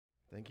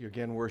Thank you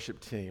again, worship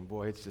team.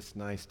 Boy, it's just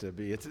nice to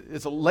be.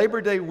 It's a Labor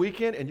Day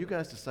weekend, and you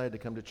guys decided to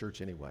come to church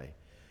anyway.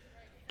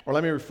 Or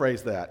let me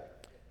rephrase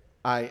that.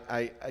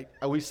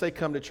 We say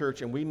come to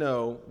church, and we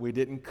know we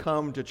didn't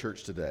come to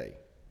church today.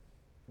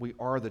 We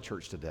are the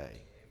church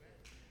today.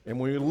 And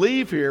when we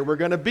leave here, we're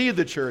going to be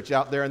the church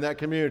out there in that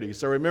community.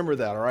 So remember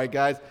that, all right,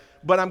 guys?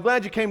 But I'm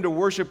glad you came to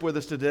worship with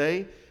us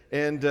today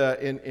and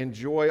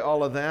enjoy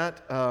all of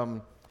that.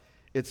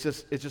 It's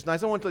just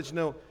nice. I want to let you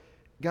know,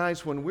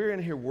 guys, when we're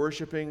in here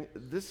worshiping,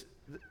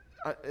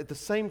 at the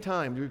same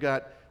time, we've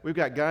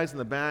got guys in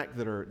the back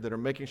that are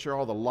making sure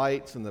all the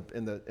lights and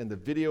the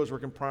video is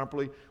working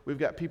properly. We've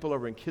got people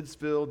over in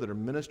Kidsfield that are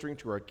ministering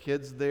to our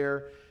kids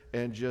there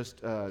and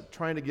just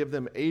trying to give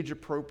them age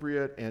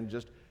appropriate and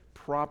just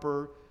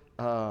proper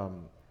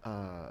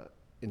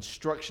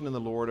instruction in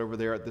the Lord over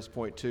there at this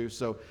point too.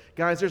 So,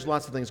 guys, there's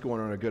lots of things going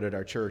on good at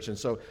our church, and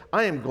so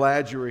I am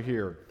glad you are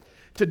here.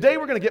 Today,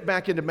 we're going to get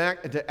back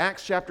into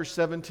Acts chapter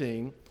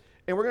 17.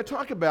 And we're going to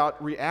talk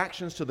about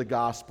reactions to the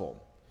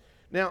gospel.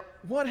 Now,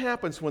 what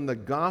happens when the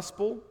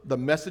gospel, the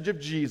message of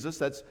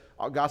Jesus,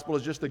 gospel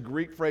is just the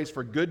Greek phrase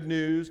for good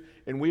news,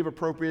 and we've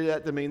appropriated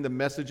that to mean the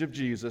message of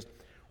Jesus.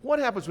 What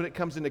happens when it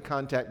comes into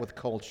contact with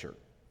culture?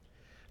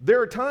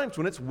 There are times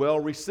when it's well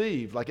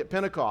received, like at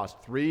Pentecost,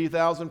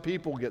 3,000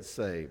 people get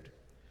saved.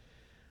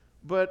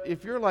 But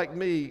if you're like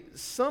me,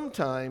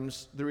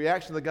 sometimes the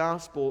reaction to the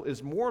gospel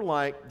is more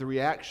like the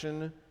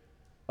reaction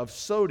of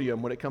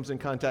sodium when it comes in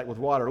contact with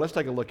water. Let's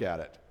take a look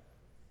at it.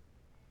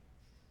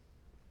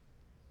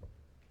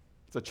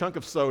 It's a chunk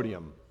of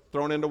sodium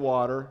thrown into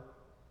water.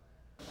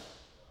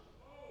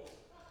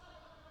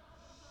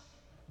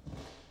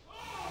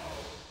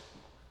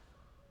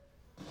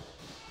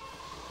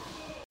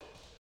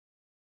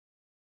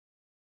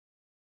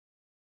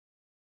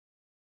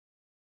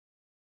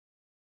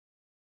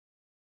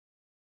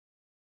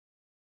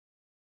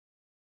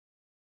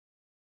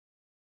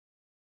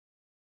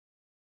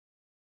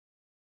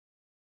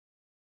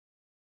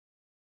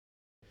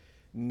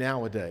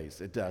 Nowadays,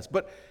 it does.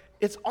 But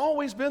it's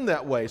always been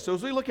that way. So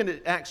as we look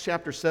into Acts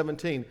chapter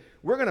 17,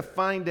 we're going to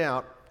find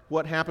out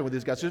what happened with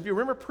these guys. So if you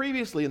remember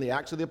previously in the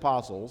Acts of the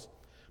Apostles,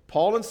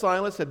 Paul and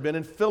Silas had been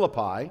in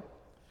Philippi,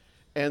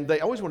 and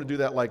they always want to do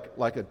that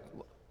like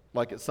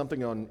it's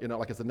something on,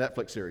 like it's a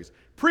Netflix series.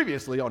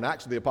 Previously on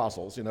Acts of the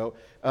Apostles,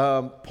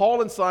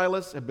 Paul and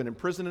Silas have been in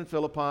prison in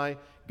Philippi.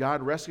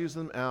 God rescues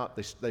them out.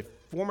 They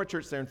form a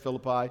church there in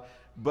Philippi,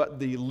 but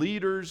the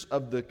leaders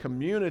of the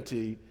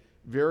community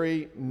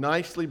very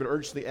nicely but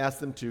urgently ask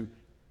them to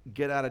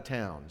get out of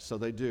town. So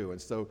they do. And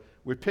so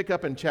we pick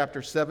up in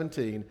chapter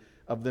 17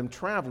 of them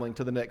traveling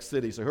to the next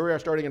city. So here we are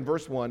starting in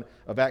verse 1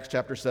 of Acts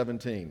chapter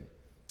 17.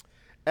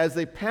 As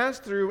they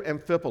passed through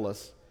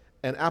Amphipolis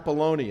and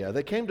Apollonia,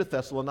 they came to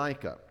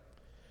Thessalonica,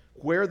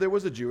 where there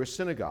was a Jewish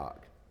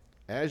synagogue.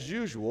 As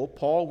usual,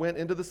 Paul went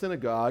into the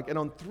synagogue and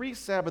on 3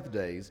 Sabbath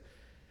days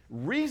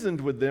reasoned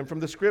with them from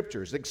the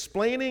Scriptures,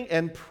 explaining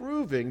and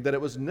proving that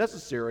it was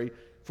necessary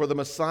for the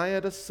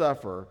Messiah to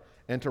suffer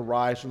and to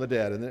rise from the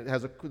dead. And it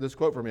has this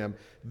quote from him: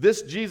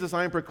 "This Jesus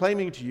I am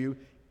proclaiming to you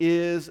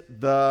is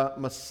the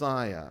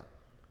Messiah."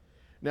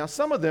 Now,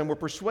 some of them were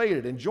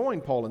persuaded and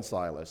joined Paul and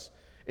Silas,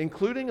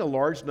 including a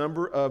large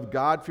number of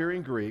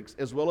God-fearing Greeks,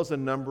 as well as a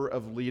number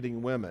of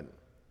leading women.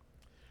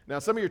 Now,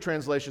 some of your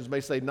translations may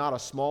say not a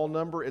small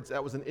number.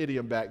 That was an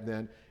idiom back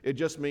then. It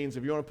just means,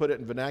 if you want to put it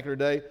in vernacular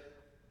today,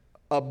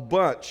 a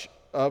bunch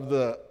of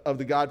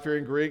the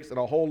God-fearing Greeks and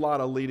a whole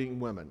lot of leading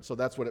women. So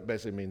that's what it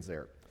basically means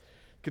there.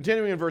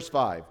 Continuing in verse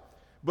 5.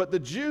 But the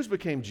Jews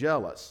became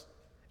jealous,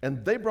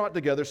 and they brought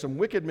together some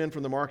wicked men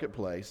from the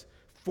marketplace,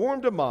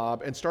 formed a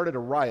mob, and started a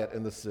riot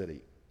in the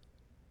city.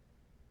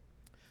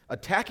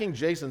 Attacking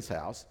Jason's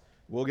house,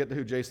 we'll get to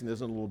who Jason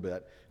is in a little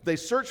bit, they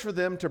searched for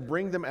them to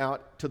bring them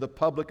out to the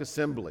public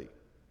assembly.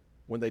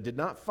 When they did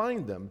not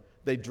find them,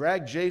 they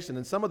dragged Jason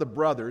and some of the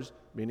brothers,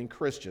 meaning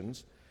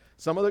Christians,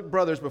 some of the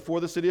brothers before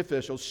the city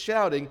officials,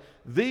 shouting,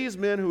 "These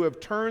men who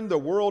have turned the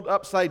world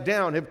upside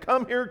down have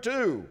come here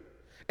too,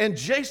 and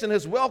Jason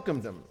has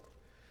welcomed them.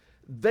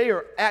 They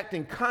are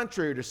acting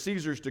contrary to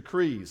Caesar's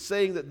decrees,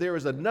 saying that there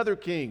is another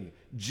king,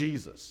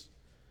 Jesus."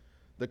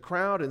 The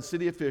crowd and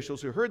city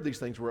officials who heard these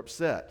things were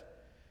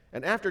upset,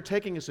 and after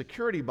taking a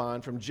security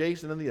bond from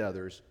Jason and the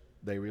others,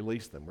 they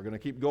released them. We're going to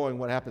keep going.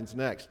 What happens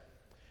next?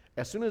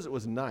 As soon as it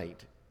was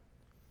night,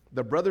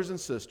 the brothers and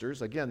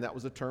sisters, again, that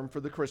was a term for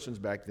the Christians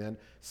back then,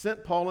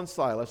 sent Paul and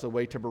Silas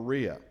away to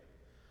Berea.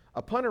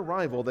 Upon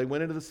arrival, they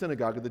went into the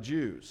synagogue of the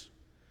Jews.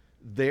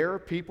 There,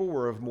 people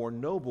were of more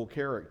noble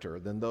character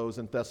than those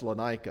in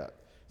Thessalonica,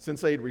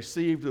 since they had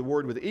received the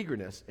word with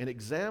eagerness and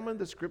examined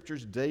the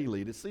Scriptures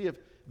daily to see if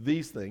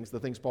these things, the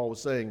things Paul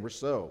was saying, were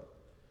so.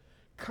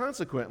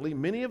 Consequently,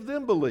 many of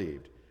them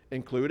believed,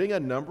 including a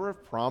number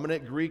of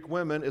prominent Greek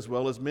women as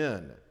well as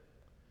men.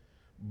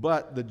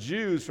 But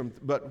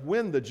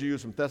when the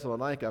Jews from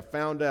Thessalonica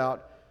found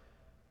out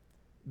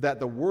that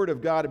the word of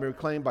God had been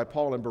proclaimed by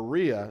Paul in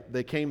Berea,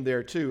 they came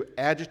there too,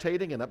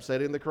 agitating and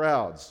upsetting the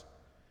crowds.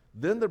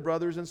 Then the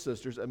brothers and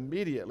sisters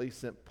immediately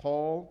sent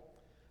Paul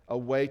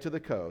away to the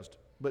coast,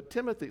 but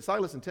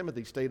Silas and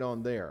Timothy stayed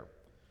on there.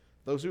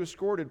 Those who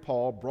escorted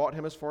Paul brought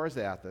him as far as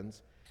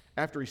Athens.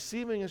 After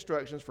receiving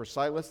instructions for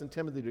Silas and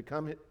Timothy to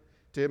come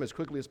to him as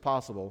quickly as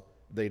possible,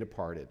 they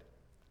departed.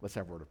 Let's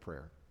have a word of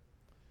prayer.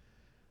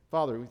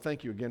 Father, we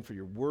thank you again for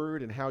your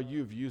word and how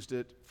you've used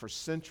it for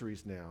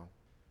centuries now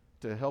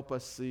to help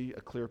us see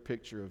a clear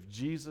picture of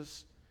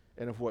Jesus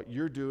and of what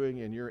you're doing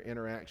in your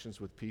interactions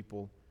with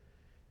people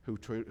who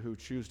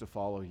choose to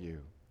follow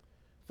you.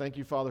 Thank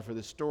you, Father, for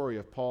this story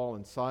of Paul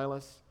and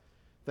Silas.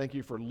 Thank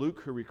you for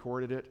Luke who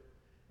recorded it.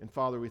 And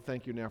Father, we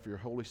thank you now for your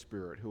Holy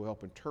Spirit who will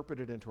help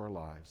interpret it into our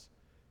lives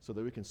so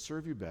that we can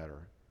serve you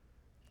better,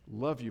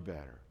 love you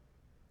better,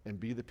 and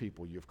be the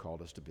people you've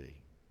called us to be.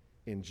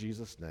 In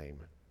Jesus' name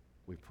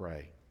we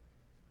pray.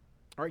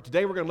 All right,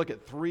 today we're going to look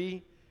at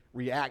 3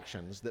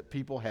 reactions that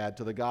people had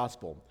to the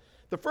gospel.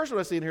 The first one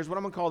I see in here is what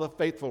I'm going to call the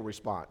faithful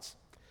response.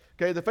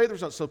 Okay, the faithful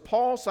response. So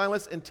Paul,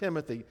 Silas, and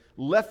Timothy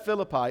left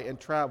Philippi and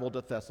traveled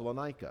to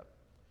Thessalonica.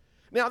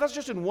 Now, that's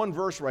just in one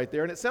verse right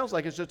there, and it sounds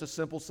like it's just a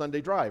simple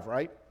Sunday drive,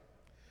 right?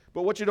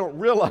 But what you don't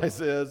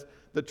realize is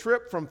the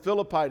trip from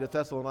Philippi to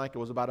Thessalonica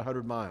was about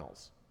 100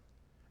 miles.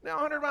 Now,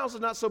 100 miles is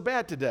not so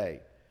bad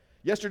today.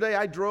 Yesterday,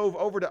 I drove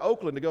over to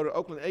Oakland to go to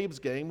Oakland Abe's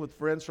game with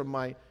friends from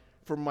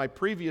my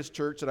previous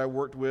church that I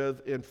worked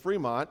with in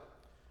Fremont,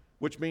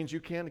 which means you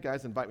can,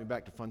 guys, invite me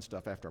back to fun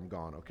stuff after I'm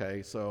gone,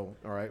 okay? So,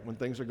 all right, when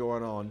things are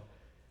going on.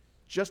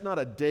 Just not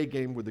a day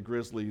game with the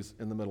Grizzlies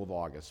in the middle of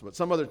August, but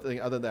some other thing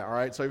other than that, all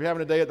right? So if you're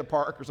having a day at the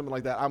park or something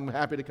like that, I'm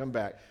happy to come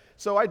back.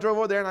 So I drove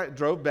over there and I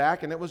drove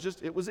back, and it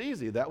was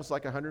easy. That was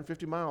like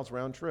 150 miles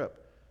round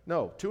trip.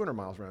 No, 200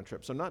 miles round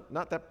trip. So not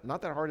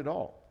that hard at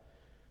all.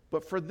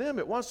 But for them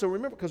it was. So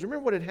remember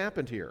what had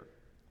happened here.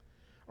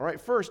 All right,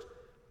 first,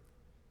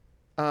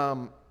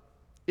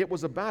 it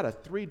was about a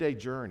 3-day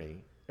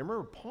journey. And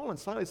remember, Paul and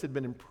Silas had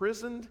been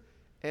imprisoned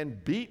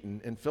and beaten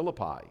in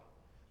Philippi.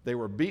 They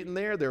were beaten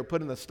there. They were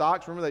put in the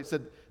stocks. Remember, they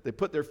said they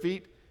put their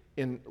feet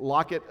in,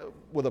 lock it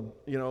with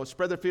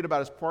spread their feet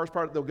about as far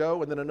as they'll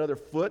go, and then another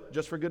foot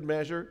just for good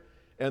measure,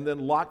 and then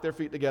lock their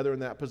feet together in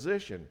that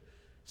position.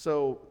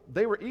 So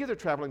they were either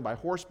traveling by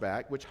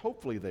horseback, which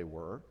hopefully they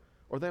were,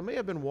 or they may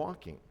have been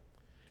walking.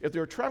 If they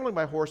were traveling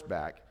by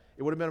horseback,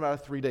 it would have been about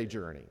a 3-day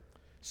journey.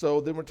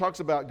 So then when it talks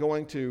about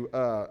going to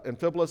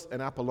Amphipolis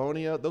and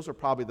Apollonia, those are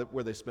probably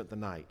where they spent the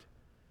night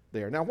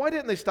there. Now, why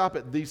didn't they stop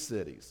at these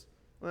cities?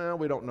 Well,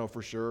 we don't know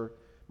for sure.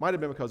 Might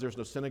have been because there's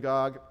no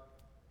synagogue.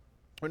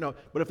 Or no,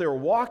 but if they were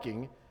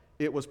walking,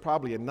 it was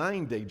probably a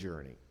 9-day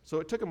journey. So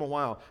it took them a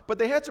while. But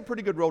they had some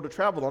pretty good road to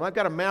travel on. I've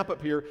got a map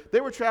up here. They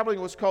were traveling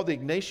what's called the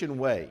Egnatian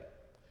Way.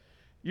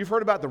 You've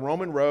heard about the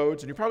Roman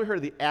roads, and you've probably heard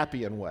of the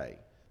Appian Way.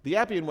 The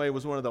Appian Way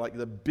was one of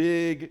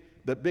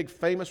the big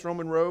famous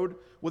Roman road.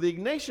 Well, the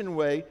Egnatian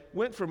Way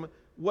went from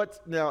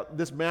now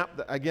this map,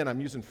 again, I'm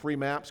using free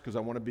maps because I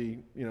want to be,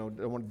 I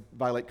don't want to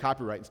violate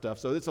copyright and stuff.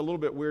 So it's a little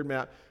bit weird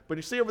map. But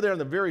you see over there on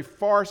the very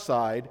far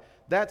side,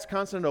 that's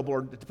Constantinople,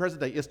 or the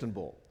present-day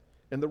Istanbul.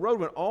 And the road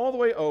went all the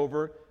way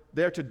over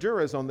there to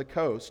Duras on the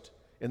coast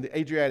in the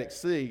Adriatic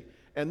Sea.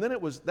 And then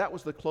that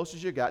was the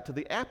closest you got to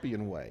the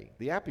Appian Way,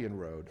 the Appian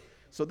Road.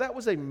 So that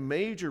was a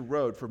major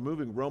road for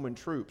moving Roman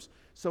troops.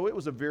 So it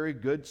was a very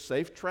good,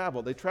 safe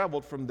travel. They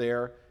traveled from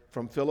there,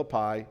 from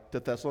Philippi to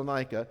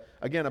Thessalonica.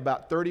 Again,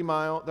 about 30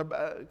 miles,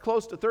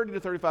 close to 30 to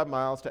 35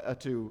 miles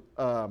to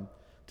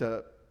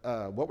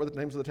what were the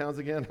names of the towns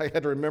again? I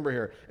had to remember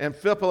here.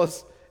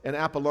 Amphipolis and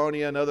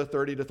Apollonia, another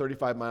 30 to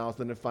 35 miles.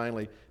 Then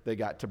finally, they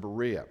got to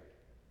Berea.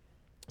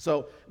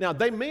 So now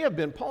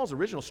Paul's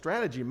original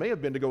strategy may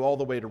have been to go all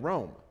the way to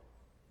Rome.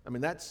 I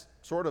mean, that's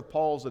sort of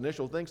Paul's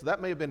initial thing. So that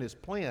may have been his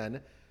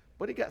plan,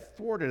 but he got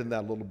thwarted in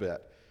that a little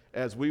bit.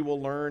 As we will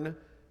learn,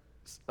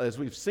 as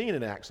we've seen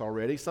in Acts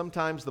already,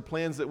 sometimes the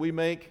plans that we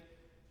make,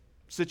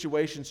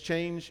 situations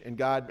change, and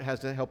God has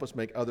to help us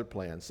make other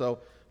plans. So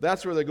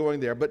that's where they're going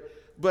there.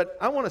 But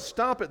I want to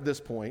stop at this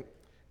point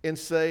and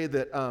say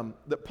that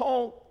that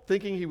Paul,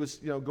 thinking he was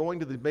going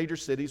to the major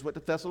cities, went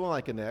to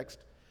Thessalonica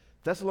next.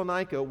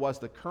 Thessalonica was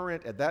the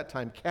current, at that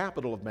time,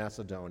 capital of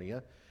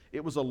Macedonia.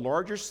 It was a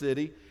larger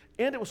city,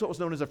 and it was what was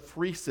known as a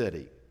free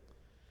city.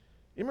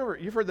 You remember,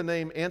 you've heard the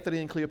name Antony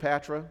and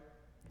Cleopatra?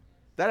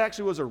 That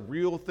actually was a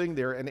real thing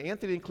there. And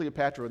Antony and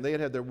Cleopatra, when they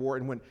had their war,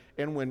 and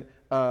when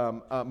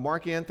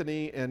Mark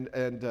Antony and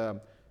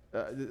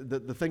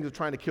the things of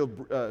trying to kill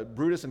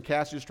Brutus and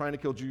Cassius trying to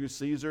kill Julius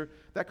Caesar,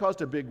 that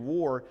caused a big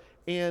war.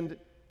 And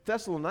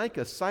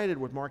Thessalonica sided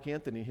with Mark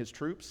Antony and his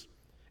troops.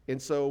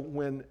 And so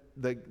when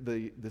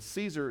the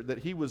Caesar that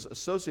he was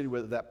associated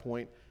with at that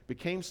point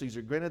became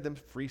Caesar, granted them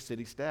free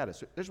city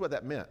status. Here's what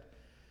that meant.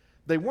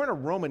 They weren't a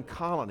Roman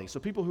colony, so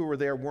people who were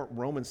there weren't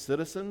Roman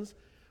citizens,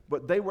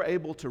 but they were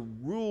able to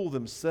rule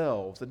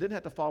themselves. They didn't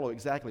have to follow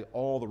exactly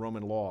all the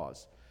Roman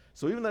laws.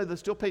 So even though they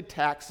still paid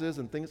taxes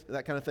and things,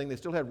 that kind of thing, they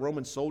still had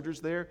Roman soldiers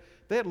there.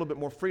 They had a little bit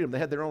more freedom. They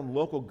had their own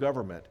local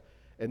government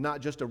and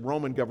not just a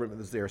Roman government that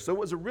was there. So it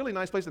was a really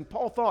nice place, and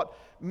Paul thought,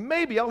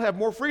 maybe I'll have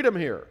more freedom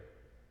here.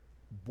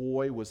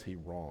 Boy, was he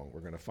wrong.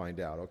 We're going to find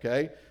out,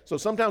 okay? So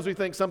sometimes we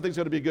think something's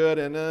going to be good,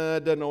 and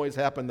it doesn't always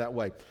happen that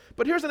way.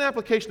 But here's an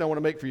application I want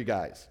to make for you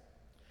guys.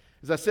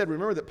 As I said,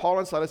 remember that Paul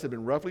and Silas had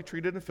been roughly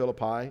treated in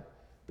Philippi.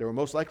 They were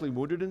most likely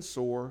wounded and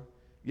sore,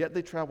 yet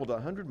they traveled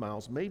 100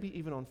 miles, maybe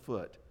even on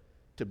foot,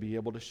 to be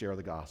able to share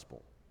the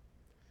gospel.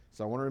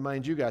 So I want to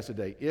remind you guys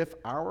today, if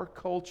our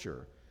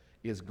culture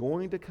is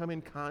going to come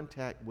in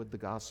contact with the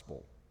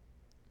gospel,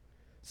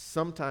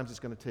 sometimes it's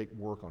going to take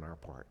work on our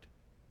part.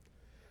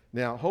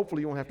 Now,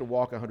 hopefully you won't have to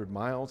walk 100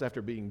 miles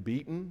after being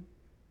beaten,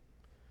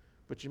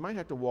 but you might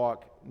have to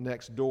walk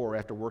next door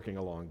after working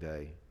a long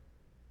day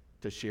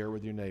to share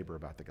with your neighbor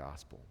about the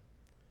gospel.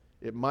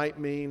 It might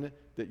mean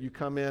that you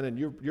come in and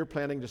you're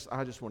planning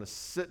I just want to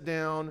sit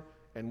down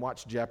and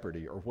watch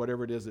Jeopardy or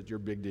whatever it is that your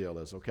big deal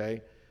is,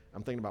 okay?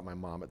 I'm thinking about my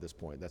mom at this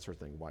point. That's her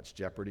thing, watch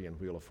Jeopardy and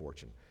Wheel of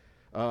Fortune.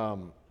 I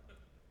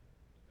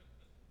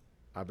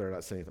better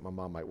not say anything. My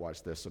mom might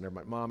watch this, so never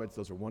mind. Mom,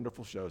 those are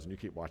wonderful shows, and you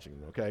keep watching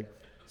them, okay?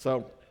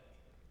 So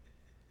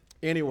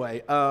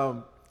anyway,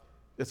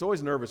 it's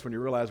always nervous when you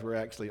realize we're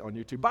actually on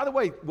YouTube. By the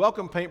way,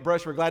 welcome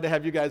Paintbrush. We're glad to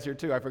have you guys here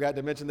too. I forgot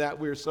to mention that.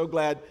 We're so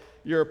glad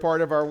you're a part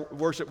of our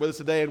worship with us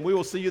today, and we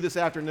will see you this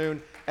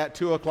afternoon at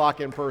 2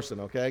 o'clock in person,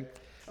 okay?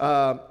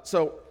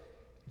 So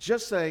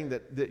just saying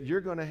that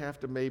you're going to have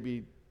to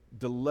maybe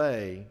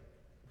delay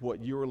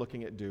what you were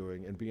looking at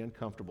doing and be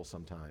uncomfortable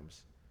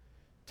sometimes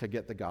to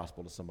get the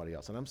gospel to somebody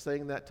else. And I'm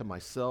saying that to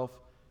myself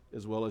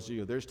as well as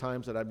you. There's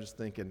times that I'm just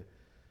thinking,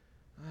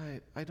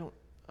 I don't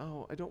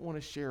want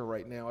to share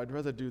right now. I'd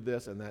rather do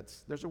this, and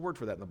there's a word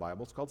for that in the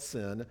Bible. It's called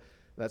sin.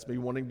 That's me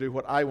wanting to do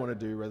what I want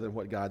to do rather than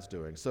what God's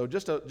doing. So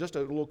just a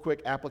little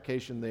quick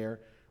application there.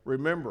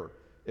 Remember,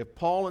 if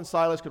Paul and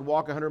Silas could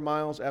walk 100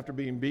 miles after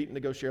being beaten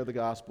to go share the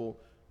gospel,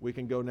 we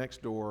can go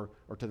next door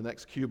or to the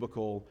next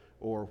cubicle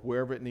or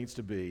wherever it needs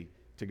to be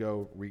to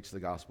go reach the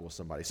gospel with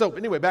somebody. So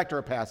anyway, back to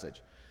our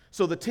passage.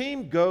 So the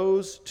team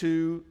goes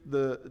to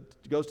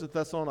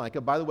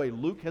Thessalonica. By the way,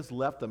 Luke has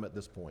left them at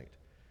this point.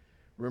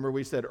 Remember,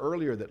 we said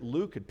earlier that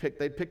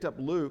they'd picked up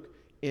Luke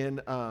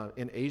in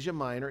Asia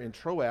Minor, in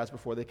Troas,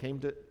 before they came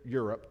to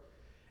Europe.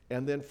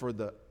 And then for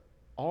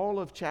all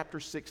of chapter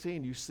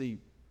 16, you see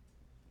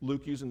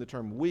Luke using the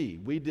term we.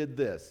 We did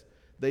this.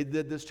 They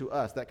did this to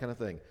us, that kind of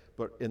thing.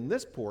 But in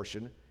this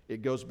portion,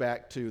 it goes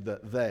back to the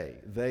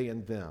they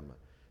and them.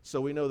 So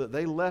we know that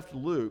they left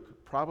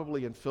Luke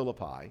probably in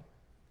Philippi.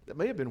 That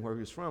may have been where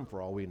he was from,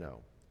 for all we know.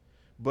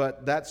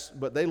 But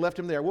they left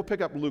him there. We'll pick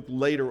up Luke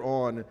later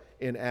on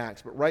in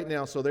Acts. But right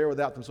now, so they're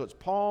without them. So it's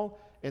Paul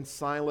and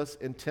Silas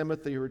and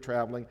Timothy who are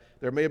traveling.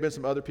 There may have been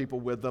some other people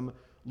with them.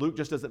 Luke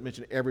just doesn't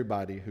mention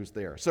everybody who's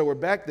there. So we're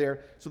back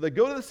there. So they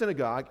go to the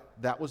synagogue.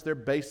 That was their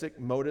basic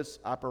modus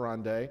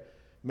operandi.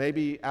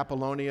 Maybe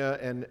Apollonia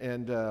and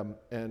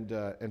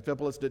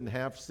Amphipolis didn't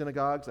have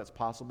synagogues. That's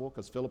possible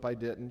because Philippi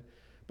didn't.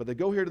 But they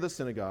go here to the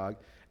synagogue,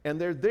 and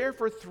they're there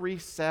for 3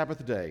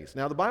 Sabbath days.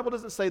 Now, the Bible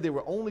doesn't say they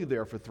were only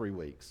there for 3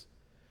 weeks.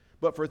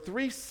 But for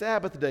 3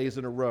 Sabbath days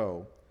in a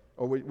row,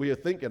 or we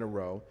think in a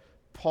row,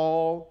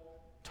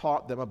 Paul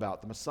taught them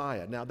about the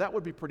Messiah. Now, that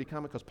would be pretty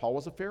common because Paul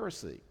was a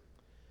Pharisee.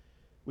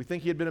 We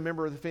think he had been a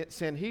member of the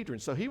Sanhedrin,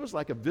 so he was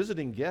like a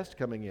visiting guest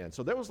coming in.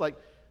 So he was like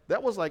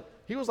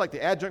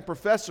the adjunct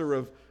professor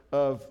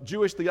of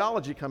Jewish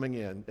theology coming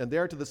in, and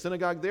there to the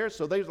synagogue there.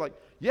 So they was like,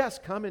 yes,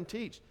 come and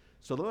teach.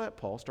 So they let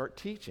Paul start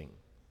teaching.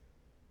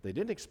 They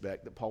didn't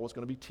expect that Paul was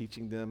going to be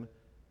teaching them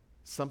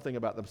something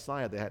about the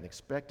Messiah they hadn't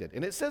expected.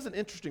 And it says an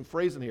interesting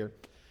phrase in here.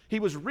 He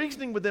was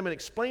reasoning with them and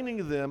explaining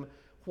to them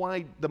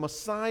why the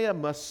Messiah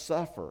must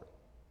suffer.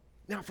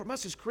 Now, from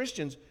us as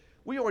Christians,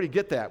 we already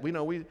get that. We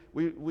know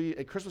we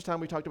at Christmas time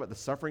we talked about the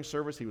suffering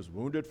servant. He was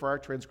wounded for our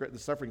transgressions.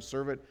 The suffering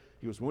servant,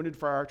 he was wounded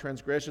for our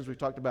transgressions. We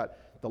talked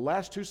about the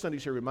last 2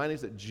 Sundays here reminding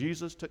us that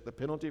Jesus took the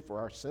penalty for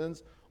our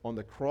sins on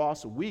the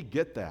cross. We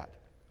get that.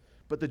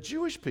 But the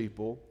Jewish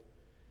people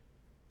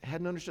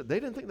hadn't understood. They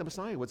didn't think the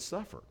Messiah would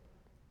suffer.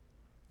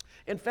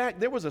 In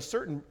fact, there was a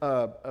certain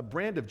a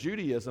brand of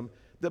Judaism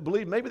that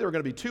believed maybe there were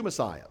going to be 2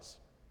 Messiahs.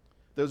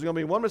 There was going to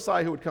be one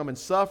Messiah who would come and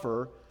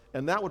suffer,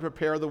 and that would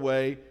prepare the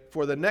way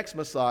for the next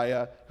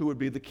Messiah who would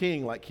be the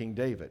king, like King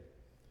David.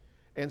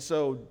 And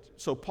so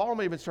Paul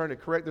may have been starting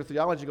to correct their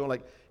theology, going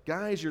like,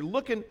 guys, you're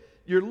looking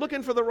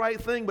for the right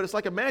thing, but it's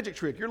like a magic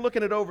trick. You're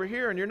looking at over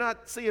here, and you're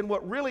not seeing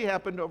what really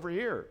happened over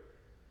here.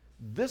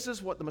 This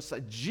is what the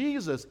Messiah,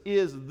 Jesus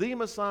is the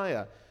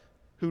Messiah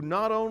who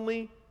not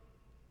only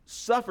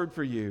suffered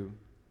for you,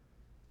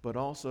 but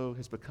also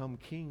has become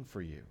king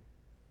for you.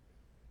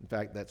 In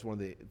fact, that's one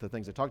of the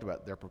things I talked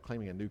about. They're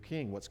proclaiming a new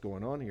king. What's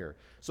going on here?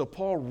 So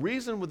Paul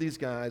reasoned with these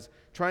guys,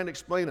 trying to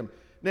explain them.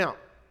 Now,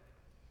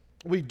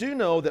 we do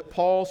know that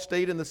Paul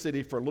stayed in the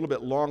city for a little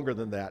bit longer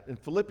than that. In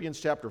Philippians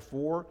chapter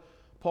 4,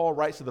 Paul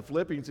writes to the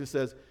Philippians and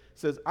says,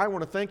 I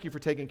want to thank you for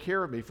taking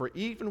care of me, for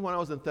even when I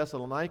was in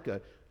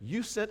Thessalonica,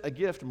 you sent a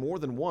gift more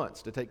than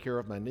once to take care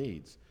of my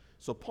needs.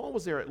 So Paul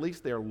was at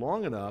least there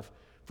long enough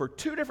for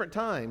 2 different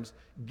times,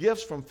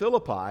 gifts from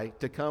Philippi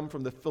to come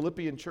from the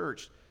Philippian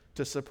church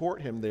to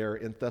support him there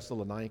in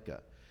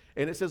Thessalonica.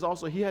 And it says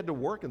also he had to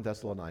work in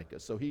Thessalonica.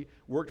 So he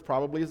worked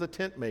probably as a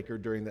tent maker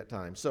during that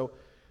time. So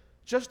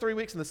just 3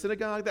 weeks in the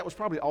synagogue, that was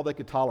probably all they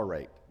could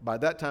tolerate. By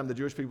that time,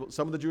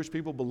 some of the Jewish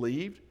people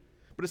believed,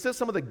 but it says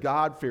some of the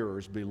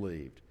God-fearers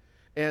believed.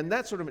 And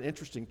that's sort of an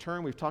interesting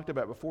term we've talked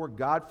about before.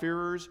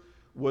 God-fearers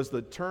was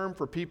the term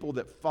for people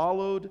that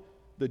followed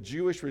the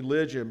Jewish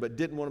religion but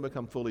didn't want to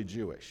become fully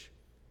Jewish.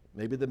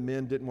 Maybe the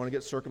men didn't want to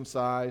get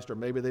circumcised, or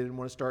maybe they didn't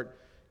want to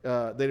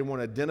they didn't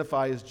want to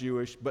identify as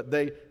Jewish, but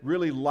they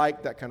really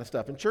liked that kind of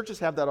stuff. And churches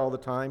have that all the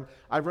time.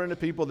 I've run into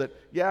people that,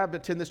 I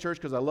attend this church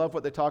because I love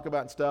what they talk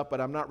about and stuff,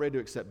 but I'm not ready to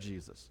accept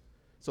Jesus.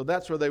 So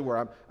that's where they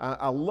were.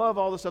 I love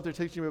all the stuff they're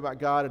teaching me about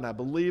God, and I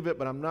believe it,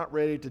 but I'm not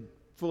ready to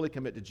fully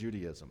commit to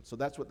Judaism. So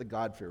that's what the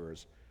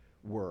God-fearers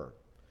were.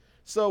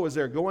 So as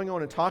they're going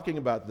on and talking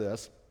about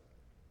this,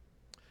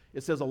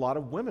 it says a lot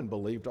of women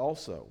believed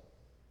also.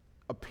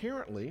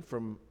 Apparently,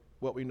 from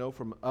what we know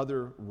from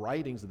other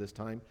writings of this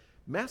time,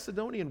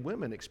 Macedonian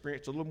women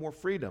experienced a little more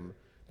freedom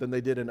than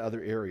they did in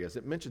other areas.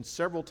 It mentions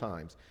several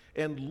times.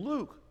 And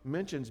Luke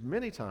mentions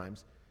many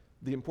times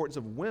the importance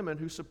of women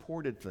who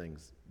supported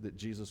things that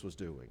Jesus was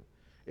doing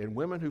and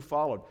women who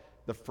followed.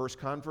 The first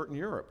convert in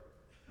Europe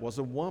was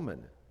a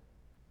woman.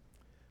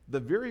 The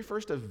very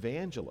first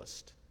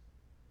evangelist,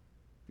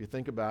 if you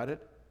think about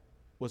it,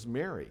 was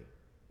Mary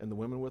and the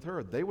women with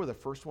her. They were the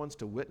first ones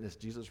to witness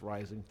Jesus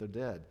rising from the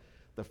dead.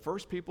 The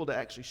first people to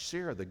actually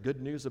share the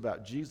good news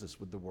about Jesus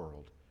with the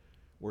world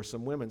were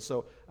some women.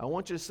 So I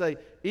want you to say,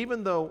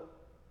 even though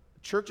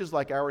churches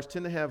like ours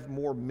tend to have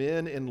more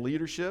men in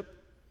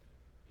leadership,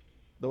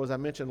 though as I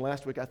mentioned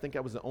last week, I think I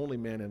was the only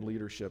man in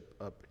leadership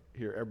up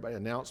here. Everybody,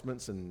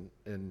 announcements and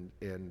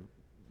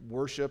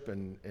worship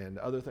and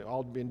other things,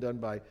 all being done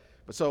by.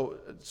 But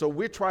so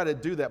we try to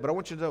do that. But I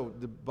want you to know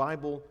the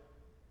Bible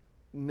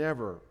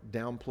never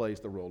downplays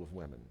the role of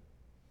women.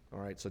 All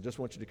right, so just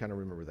want you to kind of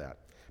remember that.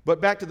 But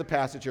back to the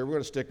passage here. We're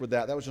going to stick with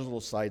that. That was just a little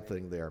side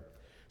thing there.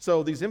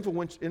 So these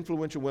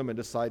influential women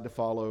decide to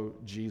follow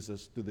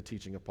Jesus through the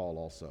teaching of Paul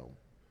also.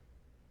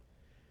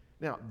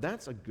 Now,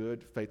 that's a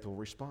good, faithful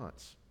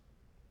response.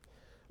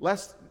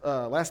 Last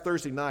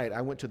Thursday night,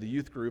 I went to the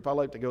youth group. I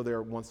like to go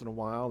there once in a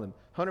while, and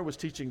Hunter was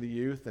teaching the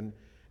youth, and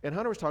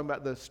Hunter was talking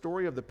about the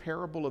story of the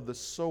parable of the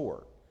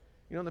sower.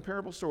 You know, in the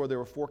parable of the sower, there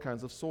were 4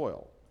 kinds of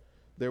soil.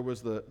 There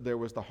was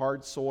the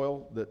hard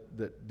soil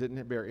that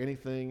didn't bear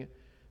anything.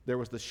 There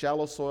was the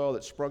shallow soil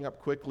that sprung up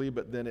quickly,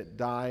 but then it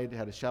died,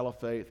 had a shallow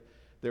faith.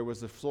 There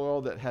was the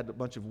soil that had a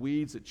bunch of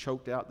weeds that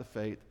choked out the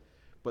faith.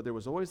 But there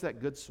was always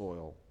that good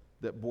soil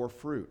that bore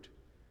fruit,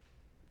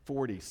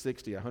 40,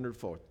 60,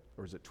 100-fold.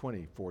 Or is it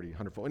 20, 40,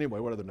 100-fold?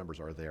 Anyway, what other numbers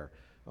are there?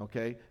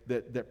 Okay,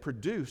 that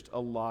produced a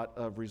lot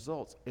of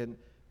results. And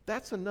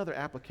that's another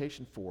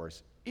application for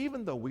us.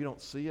 Even though we don't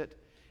see it,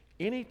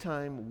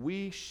 anytime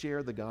we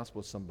share the gospel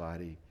with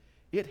somebody,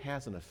 it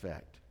has an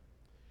effect.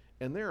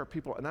 And there are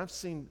people, and I've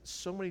seen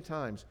so many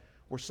times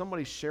where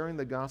somebody's sharing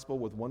the gospel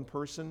with one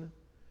person,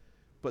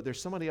 but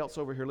there's somebody else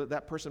over here,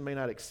 that person may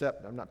not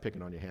accept. I'm not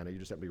picking on you, Hannah. You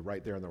just have to be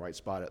right there in the right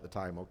spot at the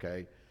time,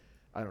 okay?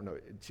 I don't know.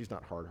 She's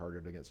not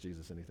hard-hearted against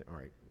Jesus, anything. All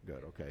right,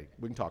 good, okay.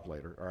 We can talk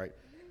later, all right?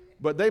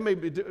 But they may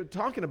be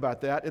talking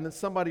about that, and then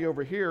somebody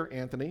over here,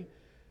 Anthony,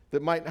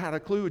 that might not have a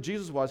clue who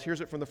Jesus was,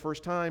 hears it from the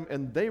first time,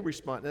 and they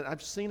respond. And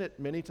I've seen it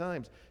many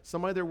times.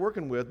 Somebody they're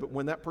working with, but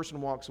when that person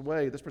walks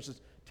away, this person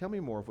says, tell me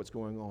more of what's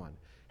going on.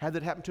 Had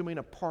that happen to me in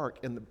a park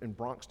in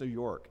Bronx, New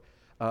York.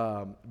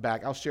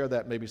 Back. I'll share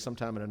that maybe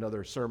sometime in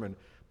another sermon.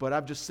 But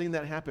I've just seen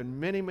that happen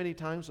many, many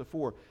times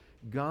before.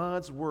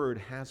 God's word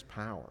has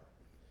power.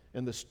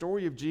 And the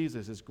story of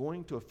Jesus is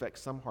going to affect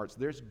some hearts.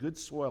 There's good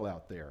soil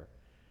out there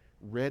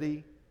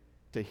ready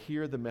to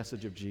hear the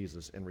message of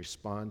Jesus and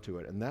respond to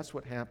it. And that's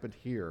what happened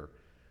here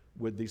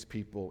with these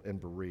people in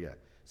Berea.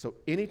 So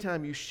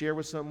anytime you share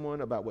with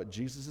someone about what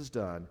Jesus has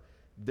done,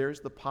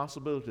 there's the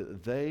possibility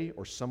that they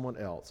or someone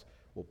else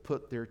will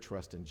put their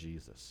trust in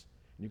Jesus.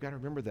 And you've got to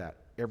remember that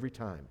every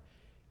time.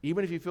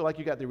 Even if you feel like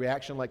you got the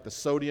reaction like the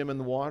sodium in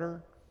the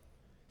water,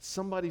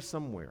 somebody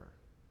somewhere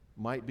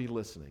might be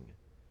listening.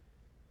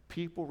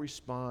 People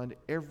respond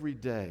every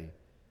day.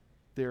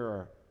 There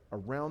are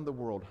around the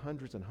world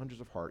hundreds and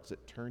hundreds of hearts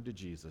that turn to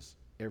Jesus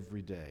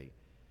every day.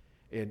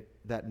 And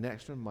that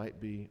next one might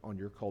be on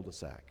your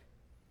cul-de-sac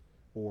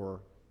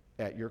or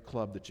at your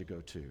club that you go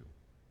to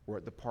or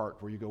at the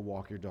park where you go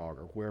walk your dog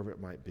or wherever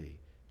it might be.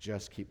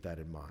 Just keep that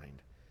in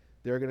mind.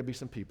 There are going to be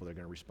some people that are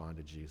going to respond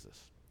to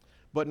Jesus.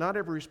 But not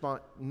every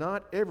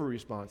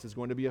response is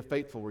going to be a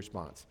faithful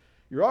response.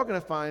 You're all going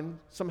to find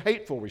some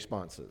hateful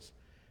responses.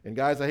 And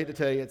guys, I hate to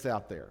tell you, it's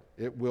out there.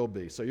 It will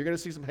be. So you're going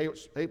to see some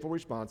hateful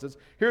responses.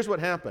 Here's what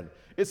happened.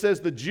 It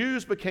says the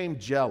Jews became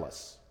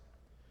jealous.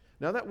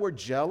 Now that word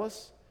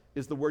jealous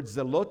is the word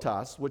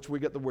zelotas, which we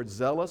get the word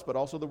zealous, but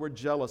also the word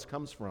jealous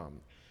comes from.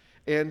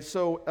 And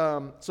so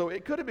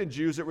it could have been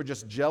Jews that were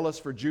just jealous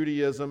for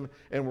Judaism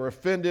and were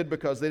offended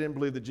because they didn't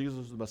believe that Jesus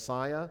was the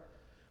Messiah.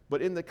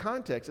 But in the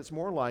context, it's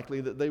more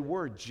likely that they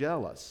were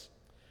jealous.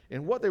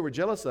 And what they were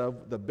jealous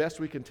of, the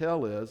best we can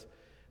tell, is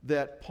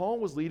that Paul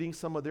was leading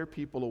some of their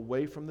people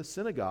away from the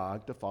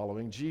synagogue to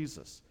following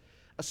Jesus.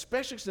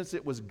 especially since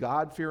it was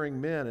God-fearing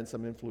men and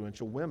some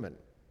influential women.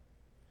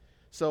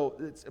 So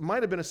it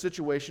might have been a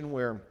situation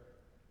where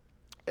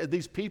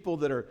these people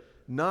that are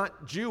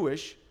not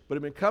Jewish but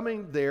have been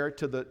coming there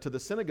to the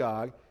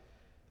synagogue,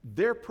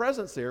 their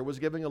presence there was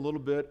giving a little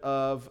bit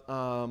of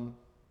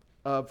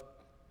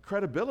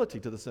credibility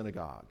to the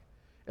synagogue.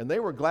 And they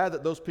were glad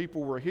that those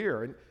people were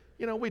here. And,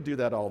 we do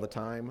that all the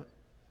time.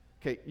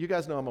 Okay, you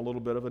guys know I'm a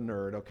little bit of a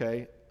nerd,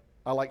 okay?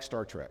 I like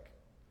Star Trek.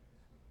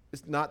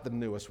 It's not the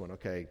newest one,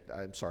 okay?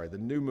 I'm sorry. The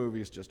new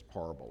movie is just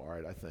horrible, all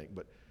right, I think.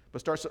 But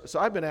so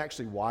I've been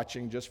actually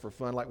watching just for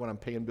fun, like when I'm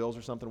paying bills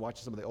or something,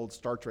 watching some of the old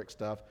Star Trek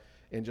stuff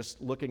and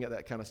just looking at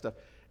that kind of stuff.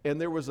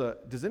 And there was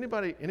does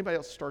anybody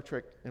else Star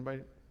Trek,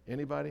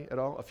 anybody at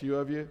all? A few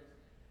of you?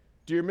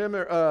 Do you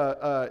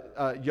remember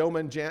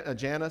Yeoman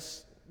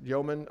Janice?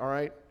 Yeoman, all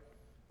right?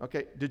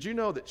 Okay, did you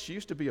know that she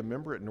used to be a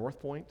member at North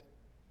Point?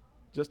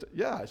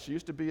 She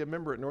used to be a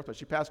member at North Point.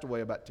 She passed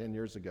away about 10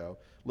 years ago.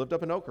 Lived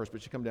up in Oakhurst,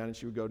 but she'd come down and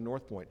she would go to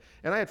North Point.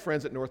 And I had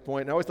friends at North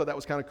Point, and I always thought that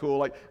was kind of cool.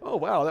 Like, oh,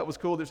 wow, that was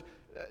cool.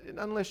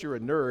 Unless you're a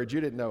nerd, you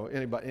didn't know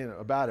anybody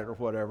about it or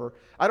whatever.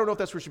 I don't know if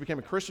that's where she became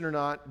a Christian or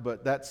not,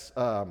 but that's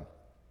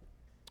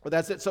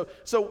it.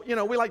 So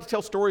we like to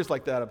tell stories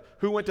like that of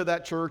who went to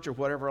that church or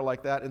whatever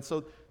like that. And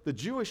so the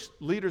Jewish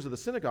leaders of the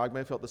synagogue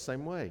may have felt the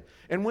same way.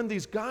 And when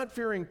these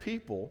God-fearing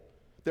people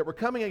that were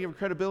coming and giving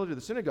credibility to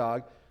the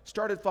synagogue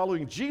started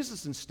following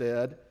Jesus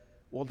instead,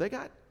 well, they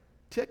got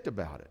ticked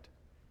about it.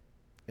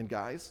 And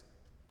guys,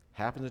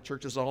 happens in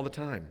churches all the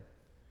time.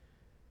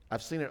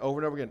 I've seen it over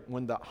and over again.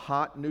 When the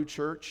hot new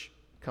church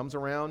comes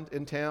around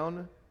in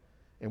town,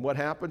 and what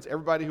happens?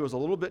 Everybody who is a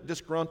little bit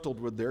disgruntled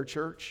with their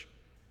church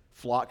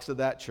flocks to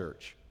that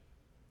church.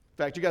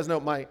 In fact, you guys know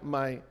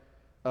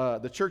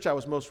the church I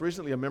was most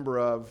recently a member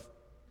of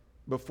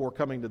before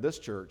coming to this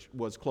church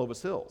was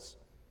Clovis Hills,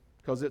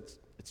 because it's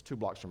 2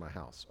 blocks from my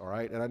house, all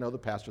right? And I know the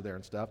pastor there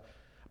and stuff.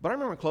 But I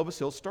remember when Clovis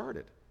Hills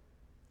started.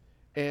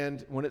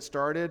 And when it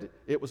started,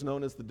 it was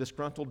known as the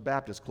Disgruntled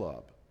Baptist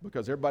Club,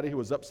 because everybody who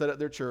was upset at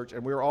their church,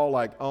 and we were all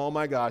like, oh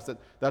my gosh,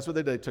 that's what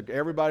they did. They took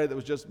everybody that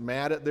was just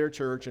mad at their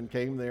church and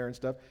came there and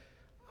stuff.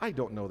 I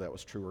don't know that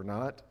was true or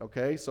not,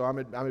 okay? So I'm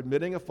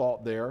admitting a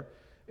fault there.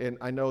 And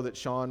I know that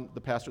Sean,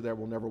 the pastor there,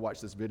 will never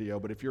watch this video,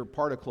 but if you're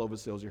part of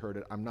Clovis Hills, you heard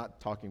it. I'm not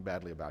talking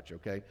badly about you,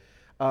 okay?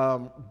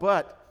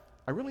 But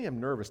I really am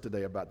nervous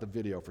today about the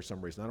video for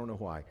some reason. I don't know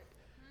why.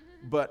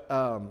 But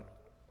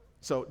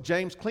so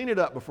James, clean it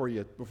up before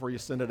you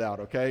send it out,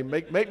 okay?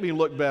 Make me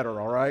look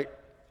better, all right?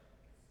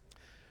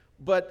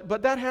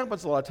 But that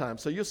happens a lot of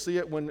times. So you'll see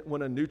it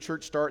when a new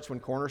church starts, when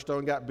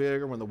Cornerstone got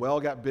big, or when the Well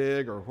got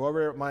big, or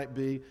whoever it might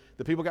be.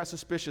 The people got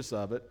suspicious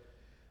of it.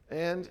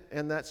 And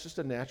that's just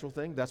a natural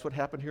thing. That's what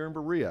happened here in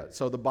Berea.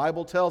 So the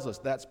Bible tells us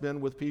that's been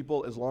with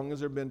people as long as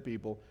there have been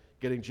people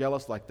getting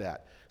jealous like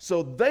that.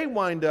 So they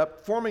wind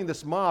up forming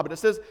this mob. And it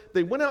says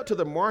they went out to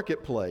the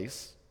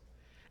marketplace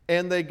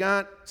and they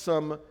got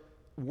some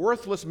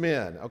worthless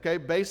men, okay?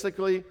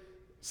 Basically,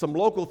 some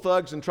local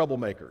thugs and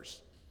troublemakers.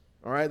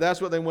 All right, that's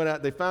what they went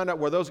out. They found out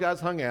where those guys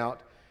hung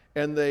out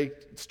and they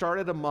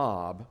started a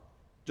mob,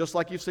 just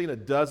like you've seen a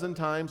dozen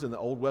times in the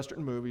old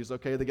Western movies,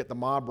 okay? They get the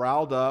mob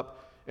riled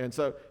up. And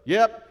so,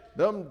 yep,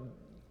 them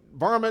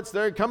varmints,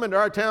 they're coming to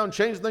our town,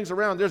 changing things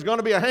around. There's going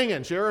to be a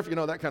hanging, sheriff,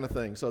 that kind of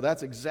thing. So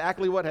that's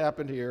exactly what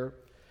happened here.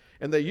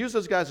 And they used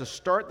those guys to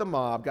start the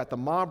mob, got the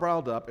mob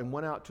riled up, and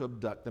went out to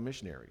abduct the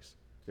missionaries.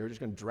 They were just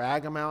going to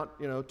drag them out,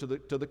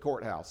 to the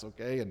courthouse,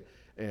 okay,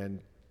 and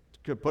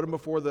could put them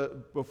before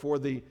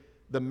the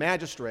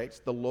magistrates,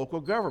 the local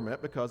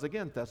government, because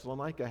again,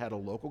 Thessalonica had a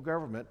local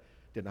government,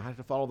 did not have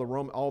to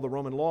follow all the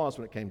Roman laws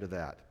when it came to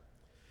that.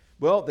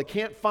 Well, they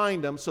can't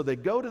find him, so they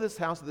go to this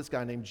house of this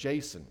guy named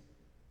Jason.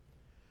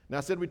 Now, I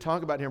said we'd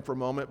talk about him for a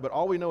moment, but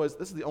all we know is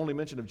this is the only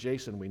mention of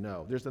Jason we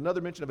know. There's another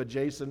mention of a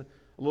Jason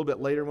a little bit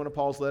later in one of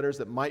Paul's letters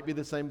that might be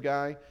the same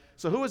guy.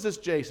 So who is this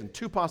Jason?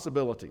 2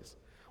 possibilities.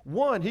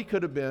 One, he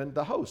could have been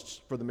the hosts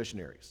for the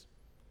missionaries.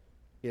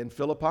 In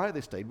Philippi,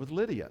 they stayed with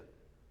Lydia.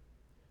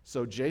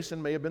 So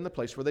Jason may have been the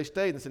place where they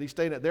stayed. They said he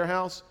stayed at their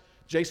house.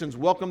 Jason's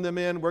welcomed them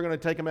in. We're going to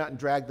take them out and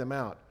drag them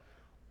out.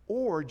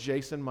 Or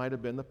Jason might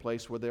have been the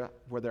place where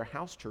their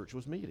house church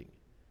was meeting,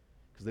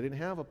 because they didn't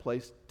have a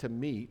place to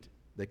meet.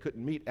 They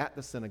couldn't meet at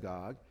the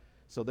synagogue,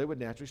 so they would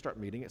naturally start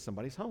meeting at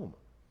somebody's home.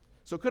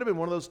 So it could have been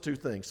one of those 2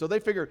 things. So they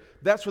figure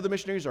that's where the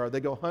missionaries are. They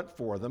go hunt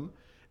for them,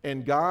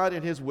 and God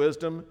in his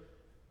wisdom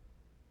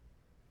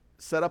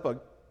set up an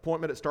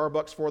appointment at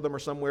Starbucks for them or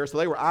somewhere, so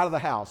they were out of the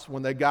house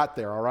when they got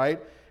there, all right?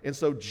 And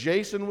so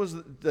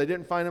they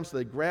didn't find him, so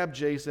they grabbed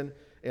Jason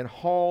and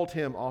hauled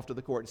him off to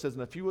the court. It says,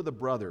 and a few of the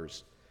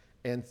brothers,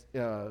 and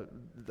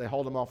they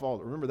hauled him off all.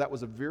 Remember, that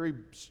was a very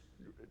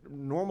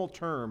normal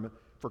term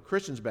for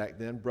Christians back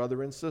then,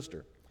 brother and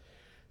sister.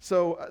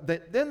 So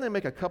then they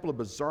make a couple of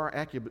bizarre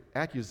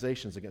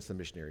accusations against the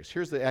missionaries.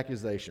 Here's the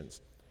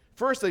accusations.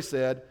 First, they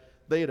said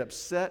they had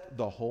upset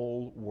the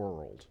whole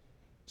world.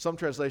 Some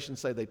translations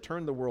say they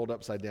turned the world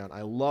upside down.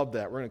 I love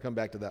that. We're going to come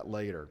back to that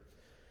later.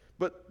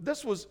 But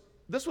this was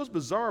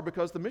bizarre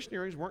because the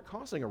missionaries weren't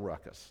causing a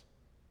ruckus.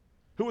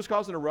 Who was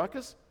causing a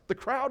ruckus? The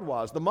crowd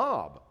was, the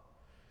mob.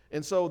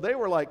 And so they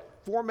were like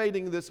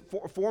forming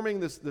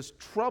this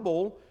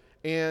trouble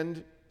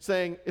and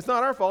saying, it's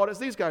not our fault, it's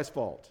these guys'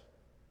 fault.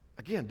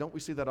 Again, don't we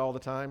see that all the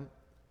time?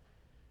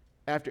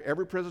 After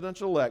every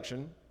presidential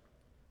election,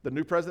 the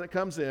new president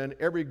comes in,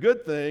 every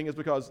good thing is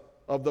because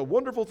of the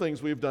wonderful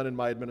things we've done in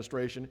my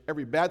administration.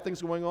 Every bad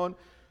thing's going on.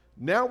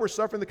 Now we're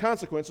suffering the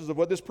consequences of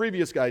what this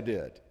previous guy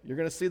did. You're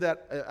going to see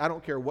that. I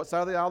don't care what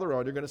side of the aisle they're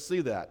on, you're going to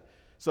see that.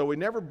 So we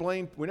never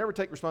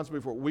take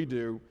responsibility for what we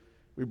do.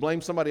 We blame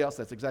somebody else.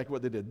 That's exactly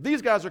what they did.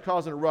 These guys are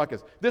causing a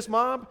ruckus. This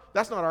mob,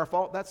 that's not our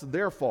fault. That's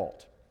their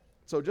fault.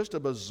 So just a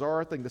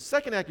bizarre thing. The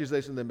second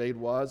accusation they made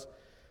was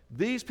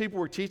these people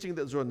were teaching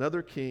that there was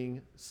another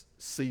king,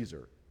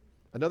 Caesar.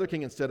 Another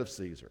king instead of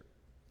Caesar.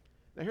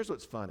 Now here's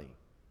what's funny.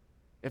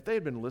 If they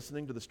had been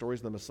listening to the stories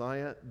of the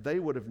Messiah, they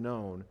would have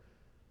known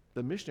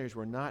the missionaries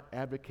were not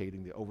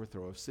advocating the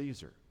overthrow of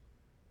Caesar.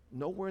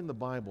 Nowhere in the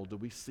Bible do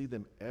we see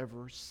them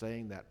ever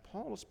saying that.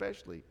 Paul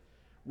especially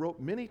wrote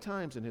many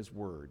times in his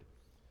word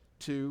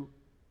to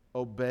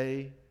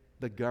obey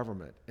the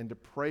government and to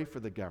pray for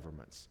the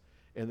governments,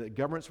 and that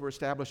governments were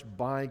established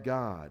by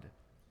God.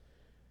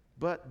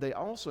 But they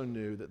also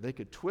knew that they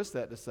could twist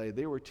that to say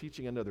they were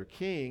teaching another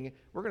king.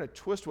 We're going to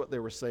twist what they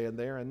were saying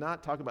there and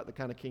not talk about the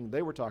kind of king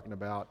they were talking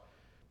about,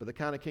 but the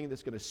kind of king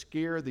that's going to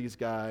scare these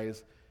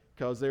guys,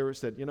 because they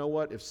said, you know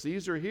what, if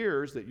Caesar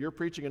hears that you're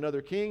preaching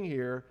another king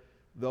here,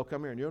 they'll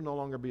come here and you'll no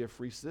longer be a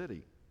free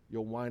city.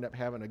 You'll wind up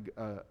having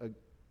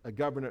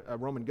a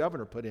Roman